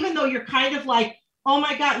ass. And even though you're kind of like, oh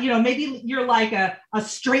my God, maybe you're like a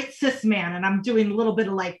straight cis man and I'm doing a little bit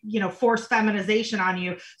of like, forced feminization on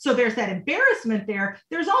you. So there's that embarrassment there.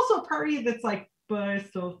 There's also a party that's like, but I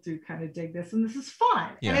still do kind of dig this and this is fun.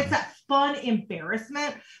 Yeah. And it's that fun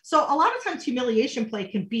embarrassment. So a lot of times humiliation play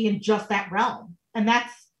can be in just that realm. And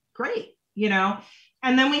that's great, And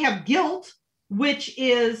then we have guilt, which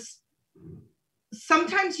is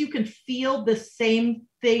sometimes you can feel the same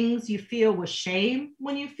things you feel with shame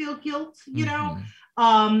when you feel guilt, you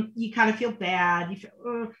kind of feel bad. You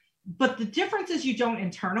feel, but the difference is you don't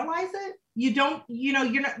internalize it. You don't,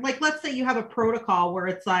 you're not like, let's say you have a protocol where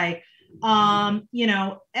it's like, every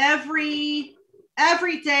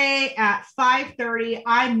day at 5:30,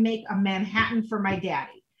 I make a Manhattan for my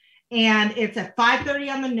daddy. And it's at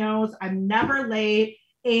 5:30 on the nose. I'm never late.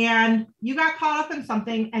 And you got caught up in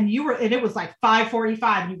something and it was like 5:45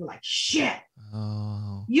 and you were like, shit.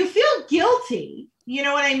 Oh. You feel guilty. You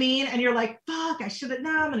know what I mean? And you're like, fuck, I should have,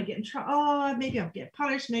 I'm going to get in trouble. Oh, maybe I'll get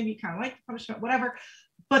punished. Maybe you kind of like the punishment, whatever.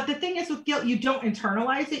 But the thing is with guilt, you don't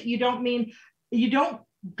internalize it. You don't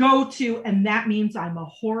go to, and that means I'm a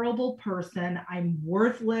horrible person, I'm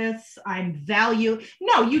worthless, I'm value.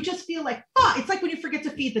 No, you just feel like, it's like when you forget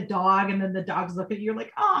to feed the dog and then the dog's looking at you, you're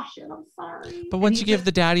like, oh shit, I'm sorry. But once you give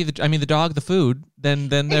the dog the food,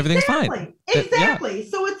 then everything's fine. Exactly.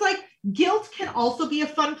 So it's like, guilt can also be a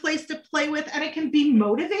fun place to play with, and it can be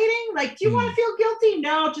motivating. Like, do you want to feel guilty?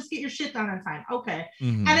 No, just get your shit done on time. Okay.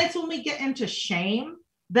 Mm-hmm. And it's when we get into shame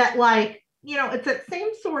that, like, it's that same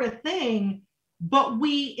sort of thing, but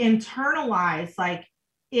we internalize, like,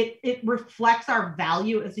 it reflects our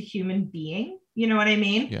value as a human being. You know what I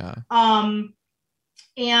mean? Yeah.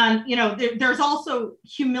 And there's also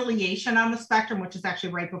humiliation on the spectrum, which is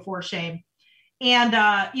actually right before shame. And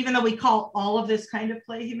even though we call all of this kind of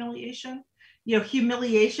play humiliation,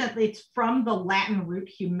 humiliation, it's from the Latin root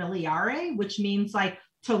humiliare, which means like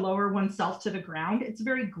to lower oneself to the ground. It's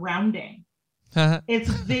very grounding. It's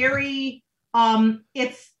very,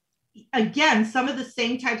 it's, again, some of the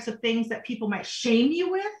same types of things that people might shame you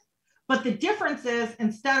with, but the difference is,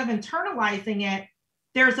 instead of internalizing it,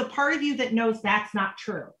 there's a part of you that knows that's not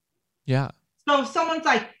true. Yeah. So if someone's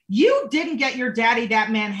like, you didn't get your daddy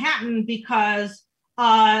that Manhattan because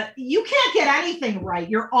you can't get anything right.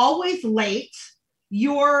 You're always late.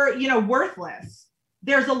 You're, worthless.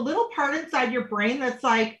 There's a little part inside your brain that's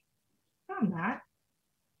like, I'm not.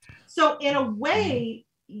 So in a way,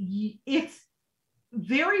 it's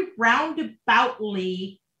very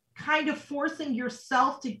roundaboutly kind of forcing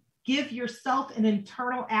yourself to give yourself an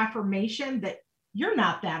internal affirmation that you're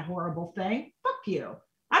not that horrible thing. Fuck you.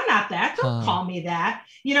 I'm not that. Don't call me that.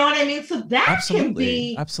 You know what I mean? So that can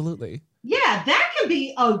be. Absolutely. Yeah, that can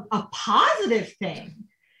be a positive thing.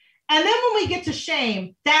 And then when we get to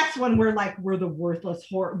shame, that's when we're like, we're the worthless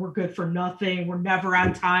whore. We're good for nothing. We're never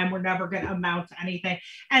on time. We're never going to amount to anything.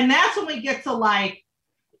 And that's when we get to like,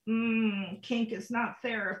 kink is not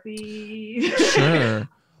therapy. Sure.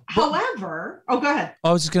 However, go ahead.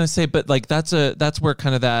 I was just going to say, but like, that's where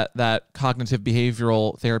kind of that cognitive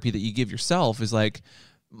behavioral therapy that you give yourself is like,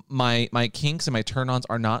 my kinks and my turn-ons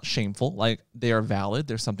are not shameful. Like, they are valid.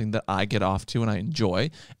 There's something that I get off to and I enjoy.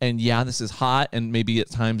 And yeah, this is hot and maybe at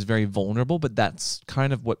times very vulnerable, but that's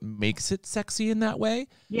kind of what makes it sexy in that way.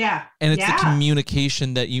 Yeah. And it's the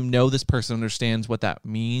communication that, you know, this person understands what that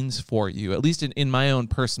means for you, at least in my own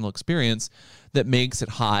personal experience, that makes it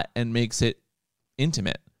hot and makes it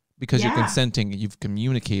intimate because you're consenting, you've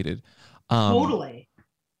communicated. Totally.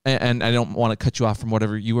 And I don't want to cut you off from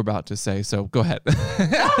whatever you were about to say, so go ahead.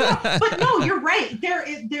 But no, you're right.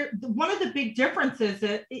 One of the big differences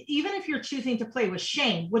that even if you're choosing to play with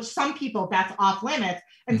shame, which some people, that's off limits,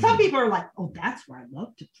 and some people are like, oh, that's where I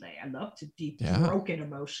love to play. I love to be broken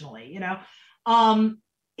emotionally, you know.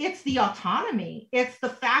 It's the autonomy. It's the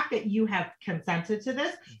fact that you have consented to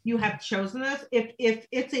this, you have chosen this. If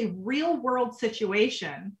it's a real world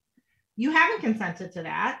situation, you haven't consented to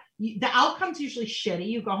that. The outcome's usually shitty.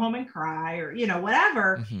 You go home and cry, or, you know,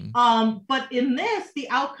 whatever. But in this, the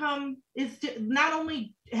outcome is not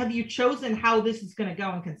only have you chosen how this is going to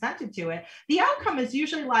go and consented to it, the outcome is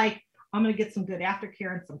usually like, I'm going to get some good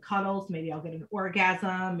aftercare and some cuddles. Maybe I'll get an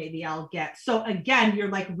orgasm. Maybe I'll get, so again, you're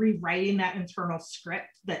like rewriting that internal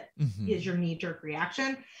script that is your knee-jerk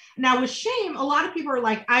reaction. Now with shame, a lot of people are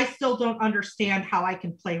like, I still don't understand how I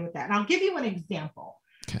can play with that. And I'll give you an example.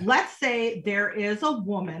 Okay. Let's say there is a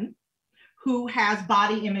woman who has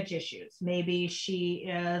body image issues. Maybe she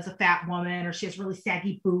is a fat woman, or she has really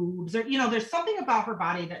saggy boobs, or, you know, there's something about her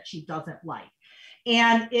body that she doesn't like.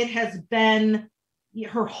 And it has been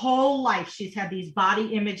her whole life. She's had these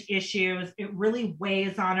body image issues. It really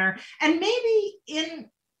weighs on her. And maybe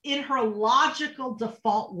in her logical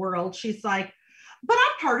default world, she's like, but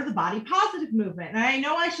I'm part of the body positive movement, and I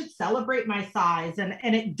know I should celebrate my size,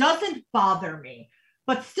 and it doesn't bother me.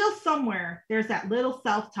 But still somewhere there's that little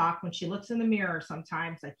self-talk when she looks in the mirror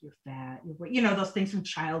sometimes, like, you're fat, you know, those things from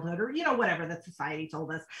childhood, or, you know, whatever that society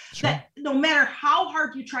told us, that no matter how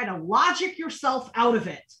hard you try to logic yourself out of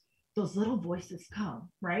it, those little voices come,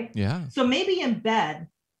 right? Yeah. So maybe in bed,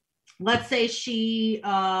 let's say she,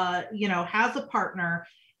 you know, has a partner,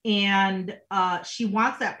 and she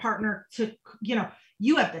wants that partner to, you know,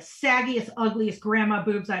 you have the saggiest, ugliest grandma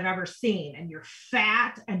boobs I've ever seen, and you're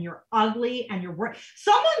fat and you're ugly and you're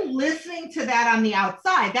someone listening to that on the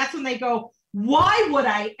outside. That's when they go, why would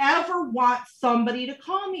I ever want somebody to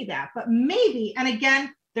call me that? But maybe, and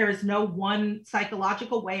again, there is no one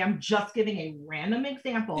psychological way. I'm just giving a random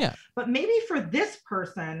example. Yeah. But maybe for this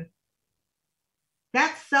person,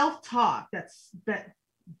 that self-talk, that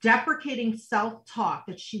deprecating self-talk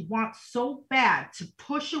that she wants so bad to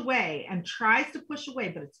push away and tries to push away,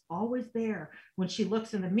 but it's always there when she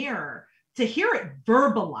looks in the mirror, to hear it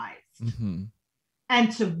verbalized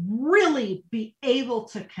and to really be able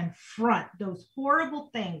to confront those horrible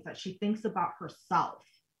things that she thinks about herself.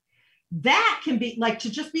 That can be like, to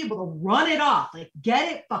just be able to run it off, like get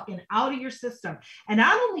it fucking out of your system. And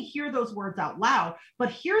not only hear those words out loud, but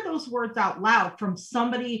hear those words out loud from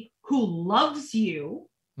somebody who loves you,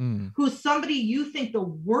 who's somebody you think the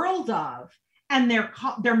world of, and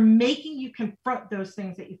they're making you confront those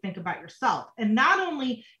things that you think about yourself. And not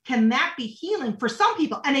only can that be healing for some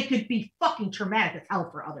people, and it could be fucking traumatic as hell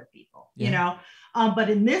for other people, you know, but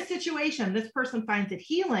in this situation, this person finds it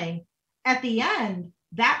healing. At the end,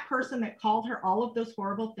 that person that called her all of those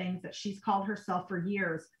horrible things that she's called herself for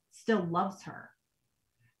years still loves her,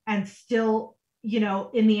 and still, you know,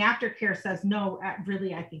 in the aftercare says, no,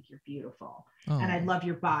 really, I think you're beautiful. And I love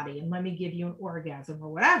your body, and let me give you an orgasm or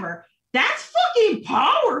whatever. That's fucking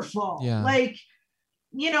powerful. Yeah. Like,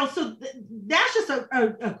 you know, so that's just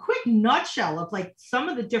a quick nutshell of like some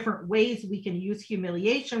of the different ways we can use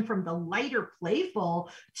humiliation, from the lighter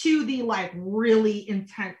playful to the like really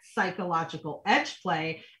intense psychological edge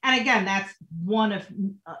play. And again, that's one of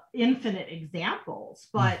infinite examples,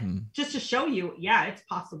 but just to show you, yeah, it's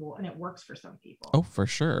possible and it works for some people. Oh, for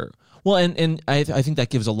sure. Well, and I think that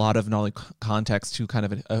gives a lot of not only context to kind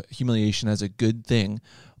of a humiliation as a good thing,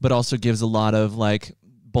 but also gives a lot of like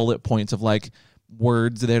bullet points of like,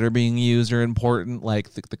 words that are being used are important,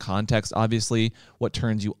 like the context, obviously, what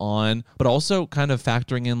turns you on, but also kind of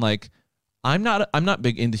factoring in like, I'm not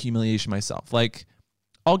big into humiliation myself. Like,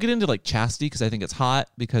 I'll get into like chastity because I think it's hot,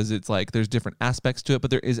 because it's like there's different aspects to it,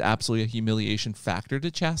 but there is absolutely a humiliation factor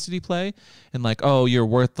to chastity play, and like, oh, you're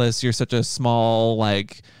worthless, you're such a small,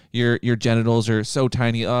 like your genitals are so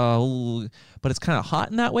tiny, oh, but it's kind of hot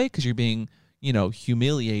in that way because you're being, you know,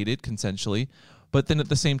 humiliated consensually. But then at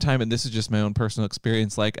the same time, and this is just my own personal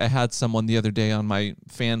experience, like I had someone the other day on my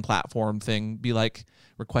fan platform thing be like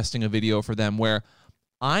requesting a video for them where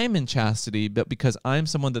I'm in chastity, but because I'm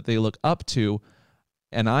someone that they look up to,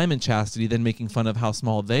 and I'm in chastity, then making fun of how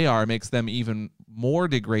small they are makes them even more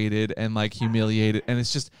degraded and like humiliated. And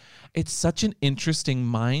it's such an interesting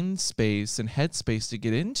mind space and head space to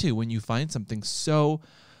get into when you find something so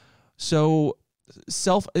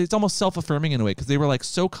it's almost self-affirming in a way, because they were like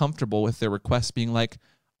so comfortable with their request being like,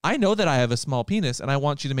 I know that I have a small penis and I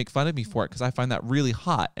want you to make fun of me for it because I find that really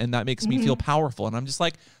hot and that makes me feel powerful. And I'm just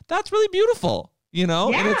like, that's really beautiful, in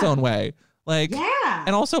its own way. Like,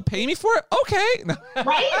 and also pay me for it. Okay.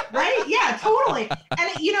 Right. Yeah, totally. And,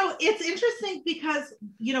 it's interesting because,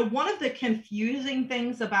 one of the confusing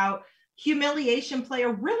things about humiliation play,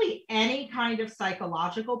 or really any kind of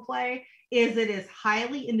psychological play, is it is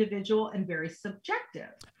highly individual and very subjective.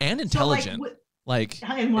 And intelligent. So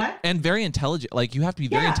and what? And very intelligent. Like, you have to be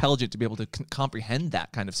very intelligent to be able to comprehend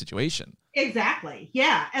that kind of situation. Exactly.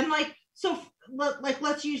 Yeah. And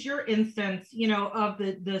let's use your instance, of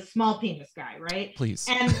the small penis guy, right? Please.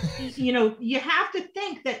 And, you have to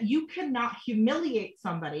think that you cannot humiliate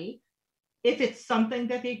somebody if it's something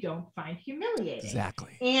that they don't find humiliating.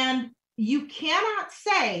 Exactly. And you cannot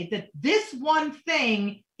say that this one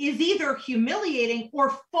thing is either humiliating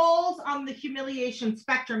or falls on the humiliation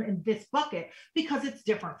spectrum in this bucket, because it's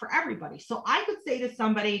different for everybody. So I could say to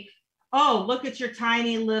somebody, oh, look at your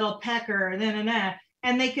tiny little pecker,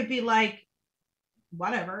 and they could be like,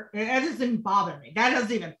 whatever, it doesn't bother me. That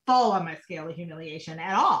doesn't even fall on my scale of humiliation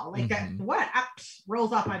at all. Like that,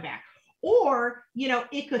 rolls off my back. Or,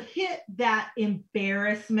 it could hit that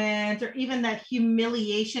embarrassment or even that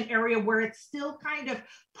humiliation area where it's still kind of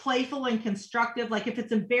playful and constructive. Like if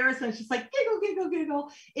it's embarrassment, it's just like giggle, giggle,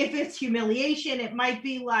 giggle. If it's humiliation, it might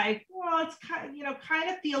be like, well, it's kind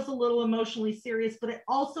of feels a little emotionally serious, but it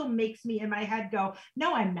also makes me in my head go,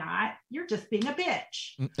 no, I'm not. You're just being a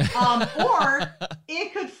bitch. Or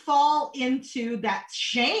it could fall into that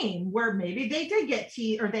shame where maybe they did get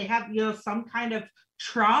teased, or they have, some kind of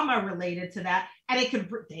trauma related to that, and they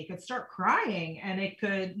could start crying, and it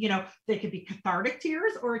could, they could be cathartic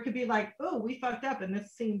tears, or it could be like, oh, we fucked up and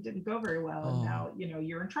this scene didn't go very well, and now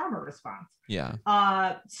you're in trauma response.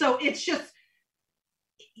 So it's just,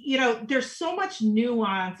 there's so much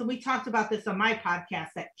nuance, and we talked about this on my podcast,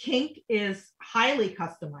 that kink is highly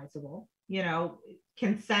customizable.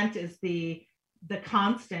 Consent is the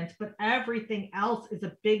constant, but everything else is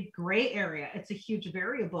a big gray area. It's a huge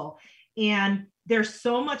variable. And there's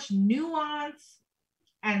so much nuance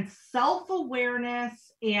and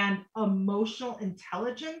self-awareness and emotional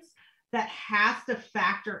intelligence that has to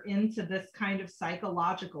factor into this kind of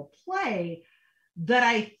psychological play, that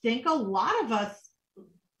I think a lot of us,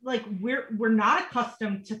 like, we're not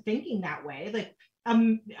accustomed to thinking that way. Like,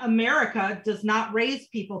 America does not raise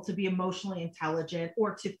people to be emotionally intelligent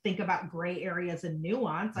or to think about gray areas and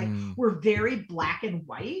nuance. Like, we're very black and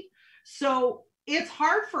white. So it's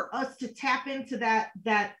hard for us to tap into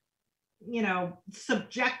that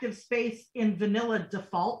subjective space in vanilla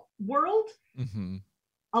default world.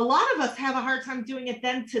 A lot of us have a hard time doing it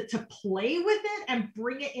then to play with it and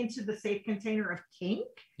bring it into the safe container of kink.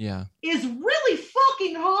 Is really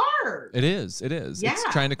fucking hard. It is. It's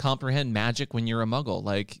trying to comprehend magic when you're a muggle.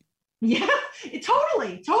 Like,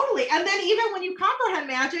 totally. And then even when you comprehend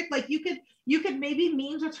magic, like you could maybe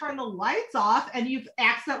mean to turn the lights off, and you've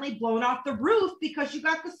accidentally blown off the roof because you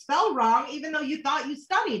got the spell wrong, even though you thought you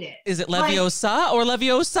studied it. Is it Leviosa or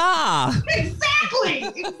Leviosa?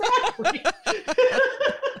 Exactly.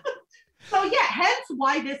 So hence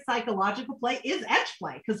why this psychological play is edge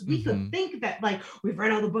play, because we could think that, like, we've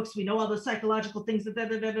read all the books, we know all the psychological things,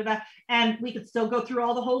 and we could still go through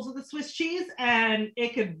all the holes of the Swiss cheese, and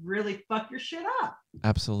it could really fuck your shit up.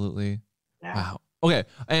 Absolutely. Wow. Okay,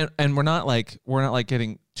 and we're not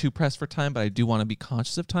getting too pressed for time, but I do want to be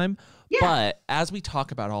conscious of time. But as we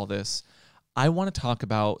talk about all this, I want to talk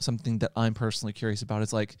about something that I'm personally curious about.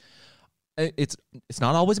 It's like, it's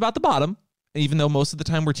not always about the bottom, even though most of the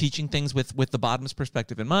time we're teaching things with the bottom's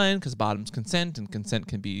perspective in mind, because bottom's consent, and consent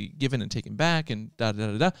can be given and taken back, and da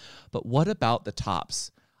da da da. But what about the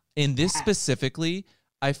tops? In this specifically,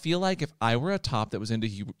 I feel like if I were a top that was into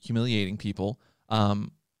humiliating people,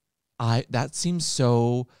 that seems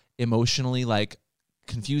so emotionally like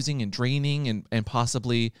confusing and draining, and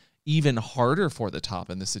possibly even harder for the top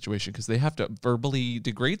in this situation, because they have to verbally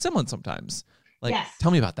degrade someone sometimes. Like,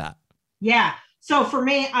 tell me about that. Yeah. So for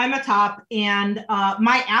me, I'm a top, and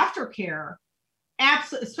my aftercare,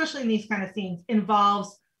 especially in these kind of scenes,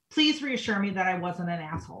 involves, please reassure me that I wasn't an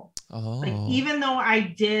asshole. Like, even though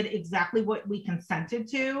I did exactly what we consented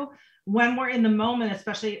to, when we're in the moment,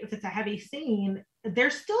 especially if it's a heavy scene,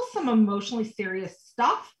 there's still some emotionally serious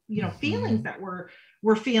stuff, feelings that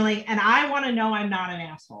we're feeling, and I want to know I'm not an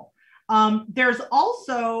asshole. There's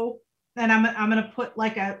also and I'm going to put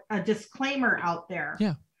like a disclaimer out there.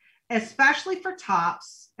 Yeah. Especially for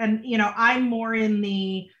tops. And, I'm more in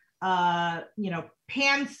the,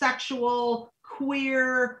 pansexual,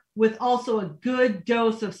 queer, with also a good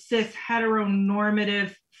dose of cis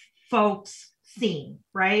heteronormative folks scene,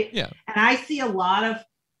 right? Yeah. And I see a lot of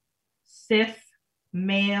cis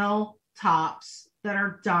male tops that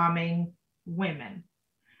are doming women.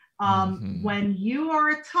 When you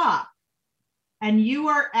are a top and you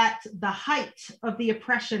are at the height of the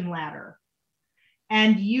oppression ladder,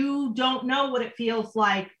 and you don't know what it feels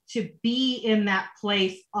like to be in that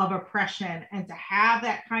place of oppression and to have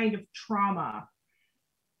that kind of trauma,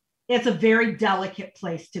 it's a very delicate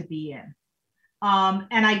place to be in.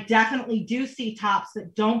 And I definitely do see tops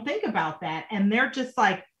that don't think about that. And they're just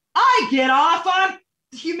like, I get off on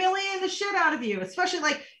humiliating the shit out of you. Especially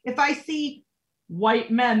like if I see white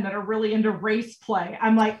men that are really into race play,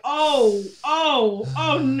 I'm like, oh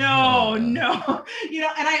no.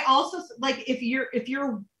 And I also like, if you're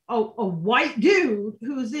a white dude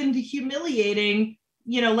who's into humiliating,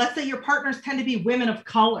 let's say your partners tend to be women of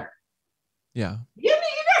color. Yeah. You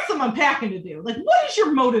got some unpacking to do. Like, what is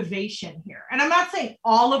your motivation here? And I'm not saying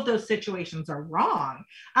all of those situations are wrong.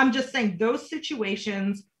 I'm just saying those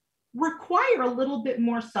situations require a little bit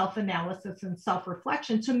more self-analysis and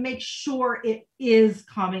self-reflection to make sure it is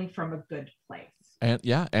coming from a good place.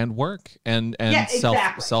 And work and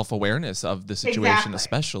exactly. self-awareness of the situation,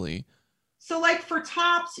 especially. So like for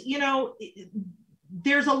tops,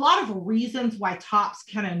 there's a lot of reasons why tops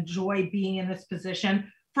can enjoy being in this position.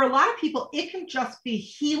 For a lot of people, it can just be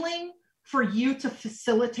healing for you to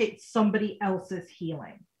facilitate somebody else's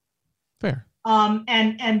healing. Fair.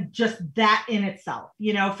 And just that in itself,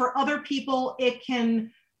 for other people, it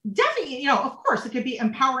can definitely, of course, it could be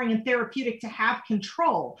empowering and therapeutic to have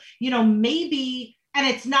control, maybe, and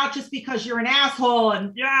it's not just because you're an asshole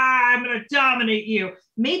and I'm going to dominate you.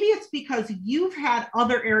 Maybe it's because you've had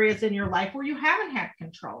other areas in your life where you haven't had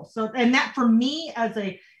control. So, and that for me as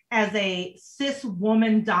a cis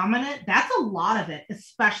woman dominant, that's a lot of it,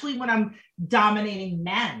 especially when I'm dominating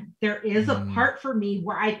men. There is a part for me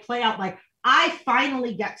where I play out like, I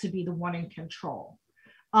finally get to be the one in control.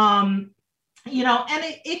 And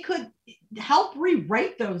it could help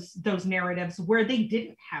rewrite those narratives where they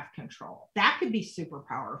didn't have control. That could be super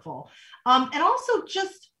powerful. And also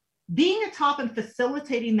just being a top and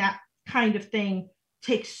facilitating that kind of thing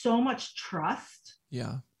takes so much trust.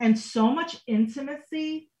 Yeah. And so much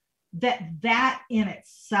intimacy that in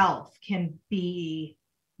itself can be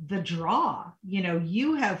the draw.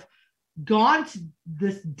 You have gone to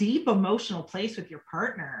this deep emotional place with your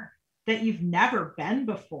partner that you've never been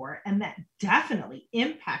before, and that definitely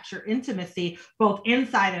impacts your intimacy both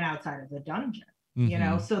inside and outside of the dungeon.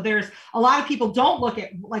 So there's a lot of people don't look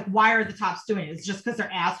at like, why are the tops doing it? It's just because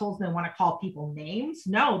they're assholes and they want to call people names.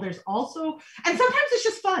 No, there's also, and sometimes it's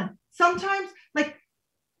just fun. Sometimes like,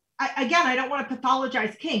 I don't want to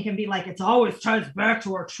pathologize kink and be like, it's always ties back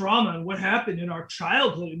to our trauma and what happened in our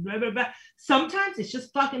childhood and blah, blah, blah. Sometimes it's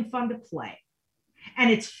just fucking fun to play.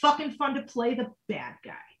 And it's fucking fun to play the bad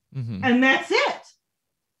guy. And that's it.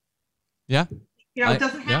 Yeah. It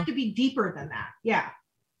doesn't have to be deeper than that. Yeah.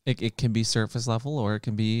 It can be surface level or it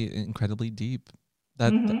can be incredibly deep.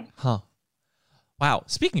 Wow.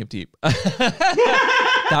 Speaking of deep, that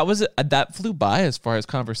flew by as far as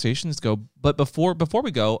conversations go. But before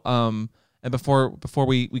we go, and before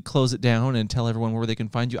we close it down and tell everyone where they can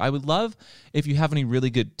find you, I would love if you have any really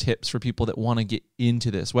good tips for people that want to get into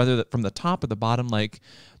this, whether that from the top or the bottom, like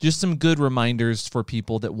just some good reminders for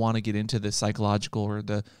people that want to get into the psychological or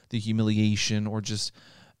the humiliation or just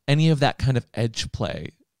any of that kind of edge play.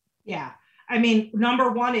 Yeah. I mean,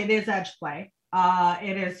 number one, it is edge play.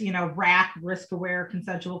 It is, RAC, risk aware,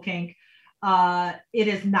 consensual kink. It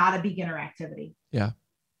is not a beginner activity. Yeah.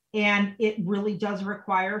 And it really does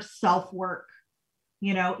require self-work.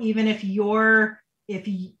 Even if you're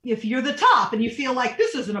the top and you feel like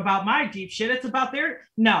this isn't about my deep shit, it's about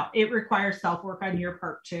no, it requires self-work on your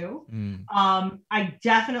part too. I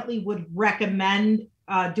definitely would recommend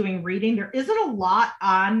doing reading. There isn't a lot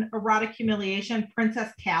on erotic humiliation.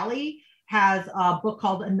 Princess Callie has a book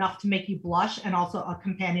called Enough to Make You Blush and also a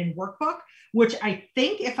companion workbook, which I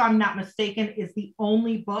think, if I'm not mistaken, is the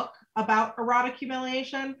only book about erotic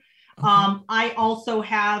humiliation. I also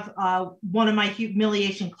have one of my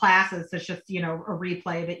humiliation classes that's just, a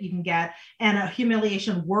replay that you can get, and a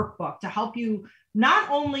humiliation workbook to help you not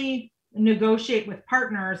only negotiate with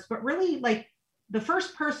partners, but really like the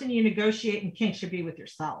first person you negotiate in kink should be with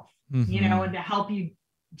yourself, and to help you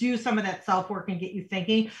do some of that self-work and get you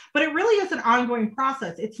thinking. But it really is an ongoing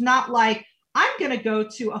process. It's not like, I'm going to go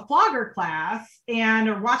to a flogger class and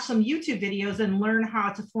or watch some YouTube videos and learn how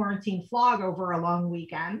to Florentine flog over a long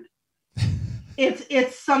weekend.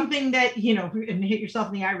 It's something that, you know, and hit yourself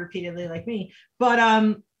in the eye repeatedly like me,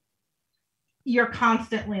 but you're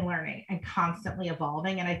constantly learning and constantly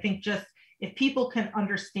evolving. And I think just if people can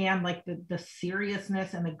understand like the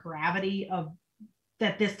seriousness and the gravity of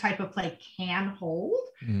that this type of play can hold,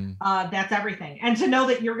 that's everything. And to know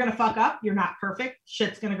that you're going to fuck up, you're not perfect,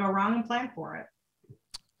 shit's going to go wrong, and plan for it.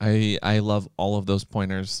 I love all of those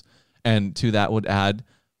pointers. And to that would add,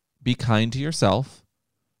 be kind to yourself,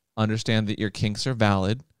 understand that your kinks are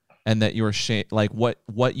valid, and that your shame, like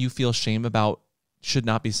what you feel shame about should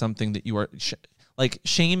not be something that you are like.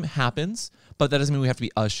 Shame happens, but that doesn't mean we have to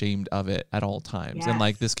be ashamed of it at all times. Yes. And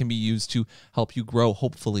like this can be used to help you grow,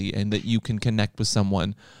 hopefully, and that you can connect with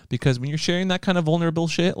someone, because when you're sharing that kind of vulnerable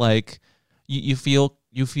shit, like you feel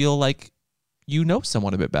like you know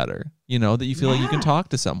someone a bit better, you know, that you feel like you can talk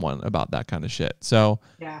to someone about that kind of shit. So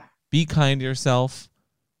be kind to yourself.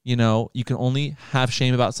 You know, you can only have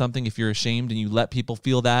shame about something if you're ashamed and you let people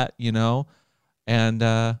feel that, you know, and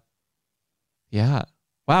yeah.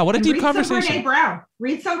 Wow, what a deep conversation.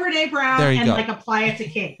 Read some Brene Brown and like apply it to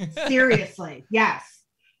kink. Seriously. Yes.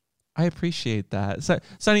 I appreciate that. So,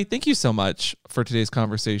 Sunny, thank you so much for today's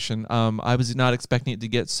conversation. I was not expecting it to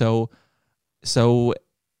get so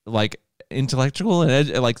like intellectual and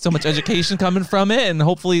like so much education coming from it, and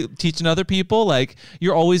hopefully teaching other people. Like,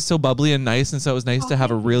 you're always so bubbly and nice, and so it was nice to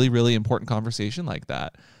have a really, really important conversation like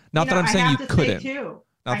that. Not that I'm saying you couldn't.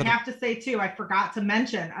 I have to say too, I forgot to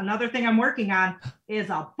mention another thing I'm working on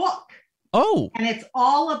is a book. Oh. And it's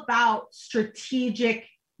all about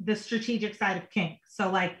the strategic side of kink.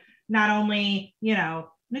 So like not only, you know,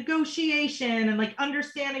 negotiation and like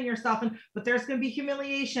understanding yourself, but there's going to be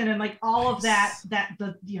humiliation and like all of that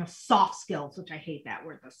the, you know, soft skills, which I hate that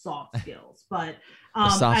word, the soft skills, but the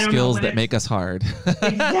soft skills that make us hard.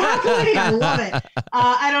 Exactly. I love it.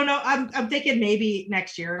 I don't know. I'm thinking maybe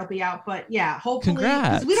next year it'll be out, but yeah, hopefully,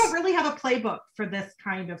 because we don't really have a playbook for this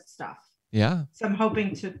kind of stuff. Yeah. So I'm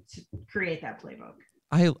hoping to create that playbook.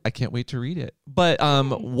 I can't wait to read it. But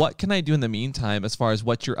what can I do in the meantime as far as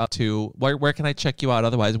what you're up to? Where can I check you out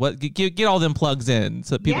otherwise? What get all them plugs in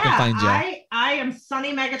so that people can find you? I am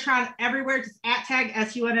Sunny Megatron everywhere. Just @tag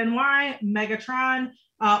SUNNY Megatron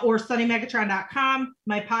or sunnymegatron.com.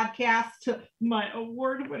 My podcast, my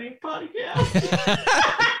award-winning podcast.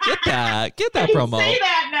 Get that promo. Say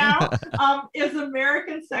that now. Is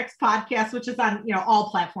American Sex Podcast, which is on, you know, all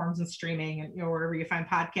platforms and streaming and, you know, wherever you find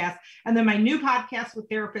podcasts. And then my new podcast with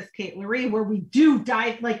therapist Kate Lurie, where we do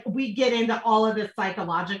dive, like we get into all of this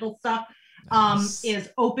psychological stuff, is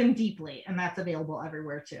Open Deeply, and that's available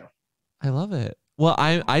everywhere too. I love it. Well,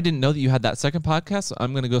 I didn't know that you had that second podcast, so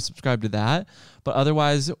I'm going to go subscribe to that. But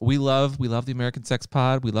otherwise, we love the American Sex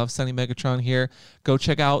Pod. We love Sunny Megatron here. Go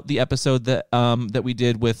check out the episode that we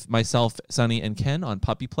did with myself, Sunny, and Ken on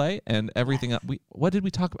puppy play and everything. What did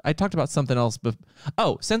we talk about? I talked about something else.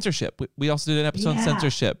 Censorship. We also did an episode on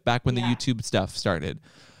censorship back when the YouTube stuff started.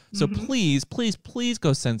 So please, please, please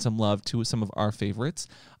go send some love to some of our favorites.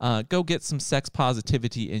 Go get some sex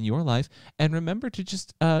positivity in your life. And remember to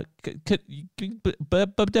just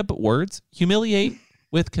words, humiliate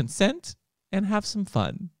with consent and have some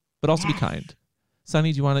fun, but also be kind.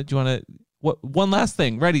 Sunny, do you want to, one last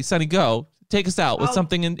thing? Ready, Sunny, go. Take us out with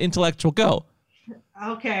something intellectual. Go.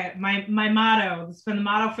 Okay. My motto, it's been the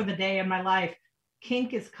motto for the day in my life.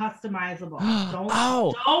 Kink is customizable.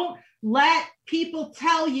 Don't let people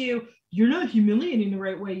tell you you're not humiliating the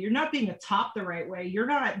right way. You're not being a top the right way. You're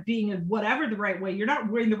not being a whatever the right way. You're not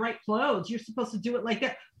wearing the right clothes. You're supposed to do it like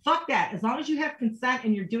that. Fuck that. As long as you have consent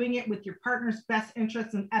and you're doing it with your partner's best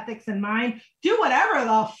interests and ethics in mind, do whatever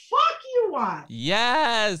the fuck you want.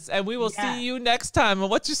 Yes. And we will see you next time. And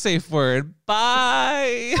what's your safe word?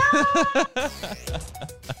 Bye.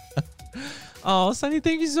 Oh, Sunny,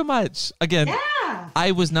 thank you so much. Again,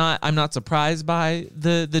 I'm not surprised by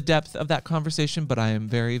the depth of that conversation, but I am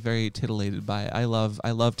very, very titillated by it. I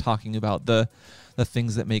love talking about the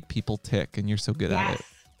things that make people tick, and you're so good at it.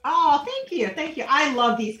 Oh, thank you. Thank you. I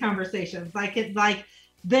love these conversations.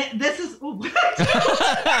 This is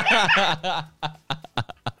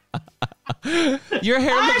your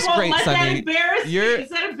hair looks great, Sunny. Is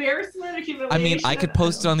that embarrassment or humiliation? I mean, I could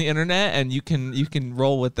post it on the internet and you can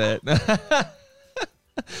roll with it.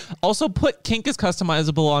 Also, put kink is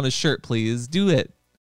customizable on a shirt, please. Do it.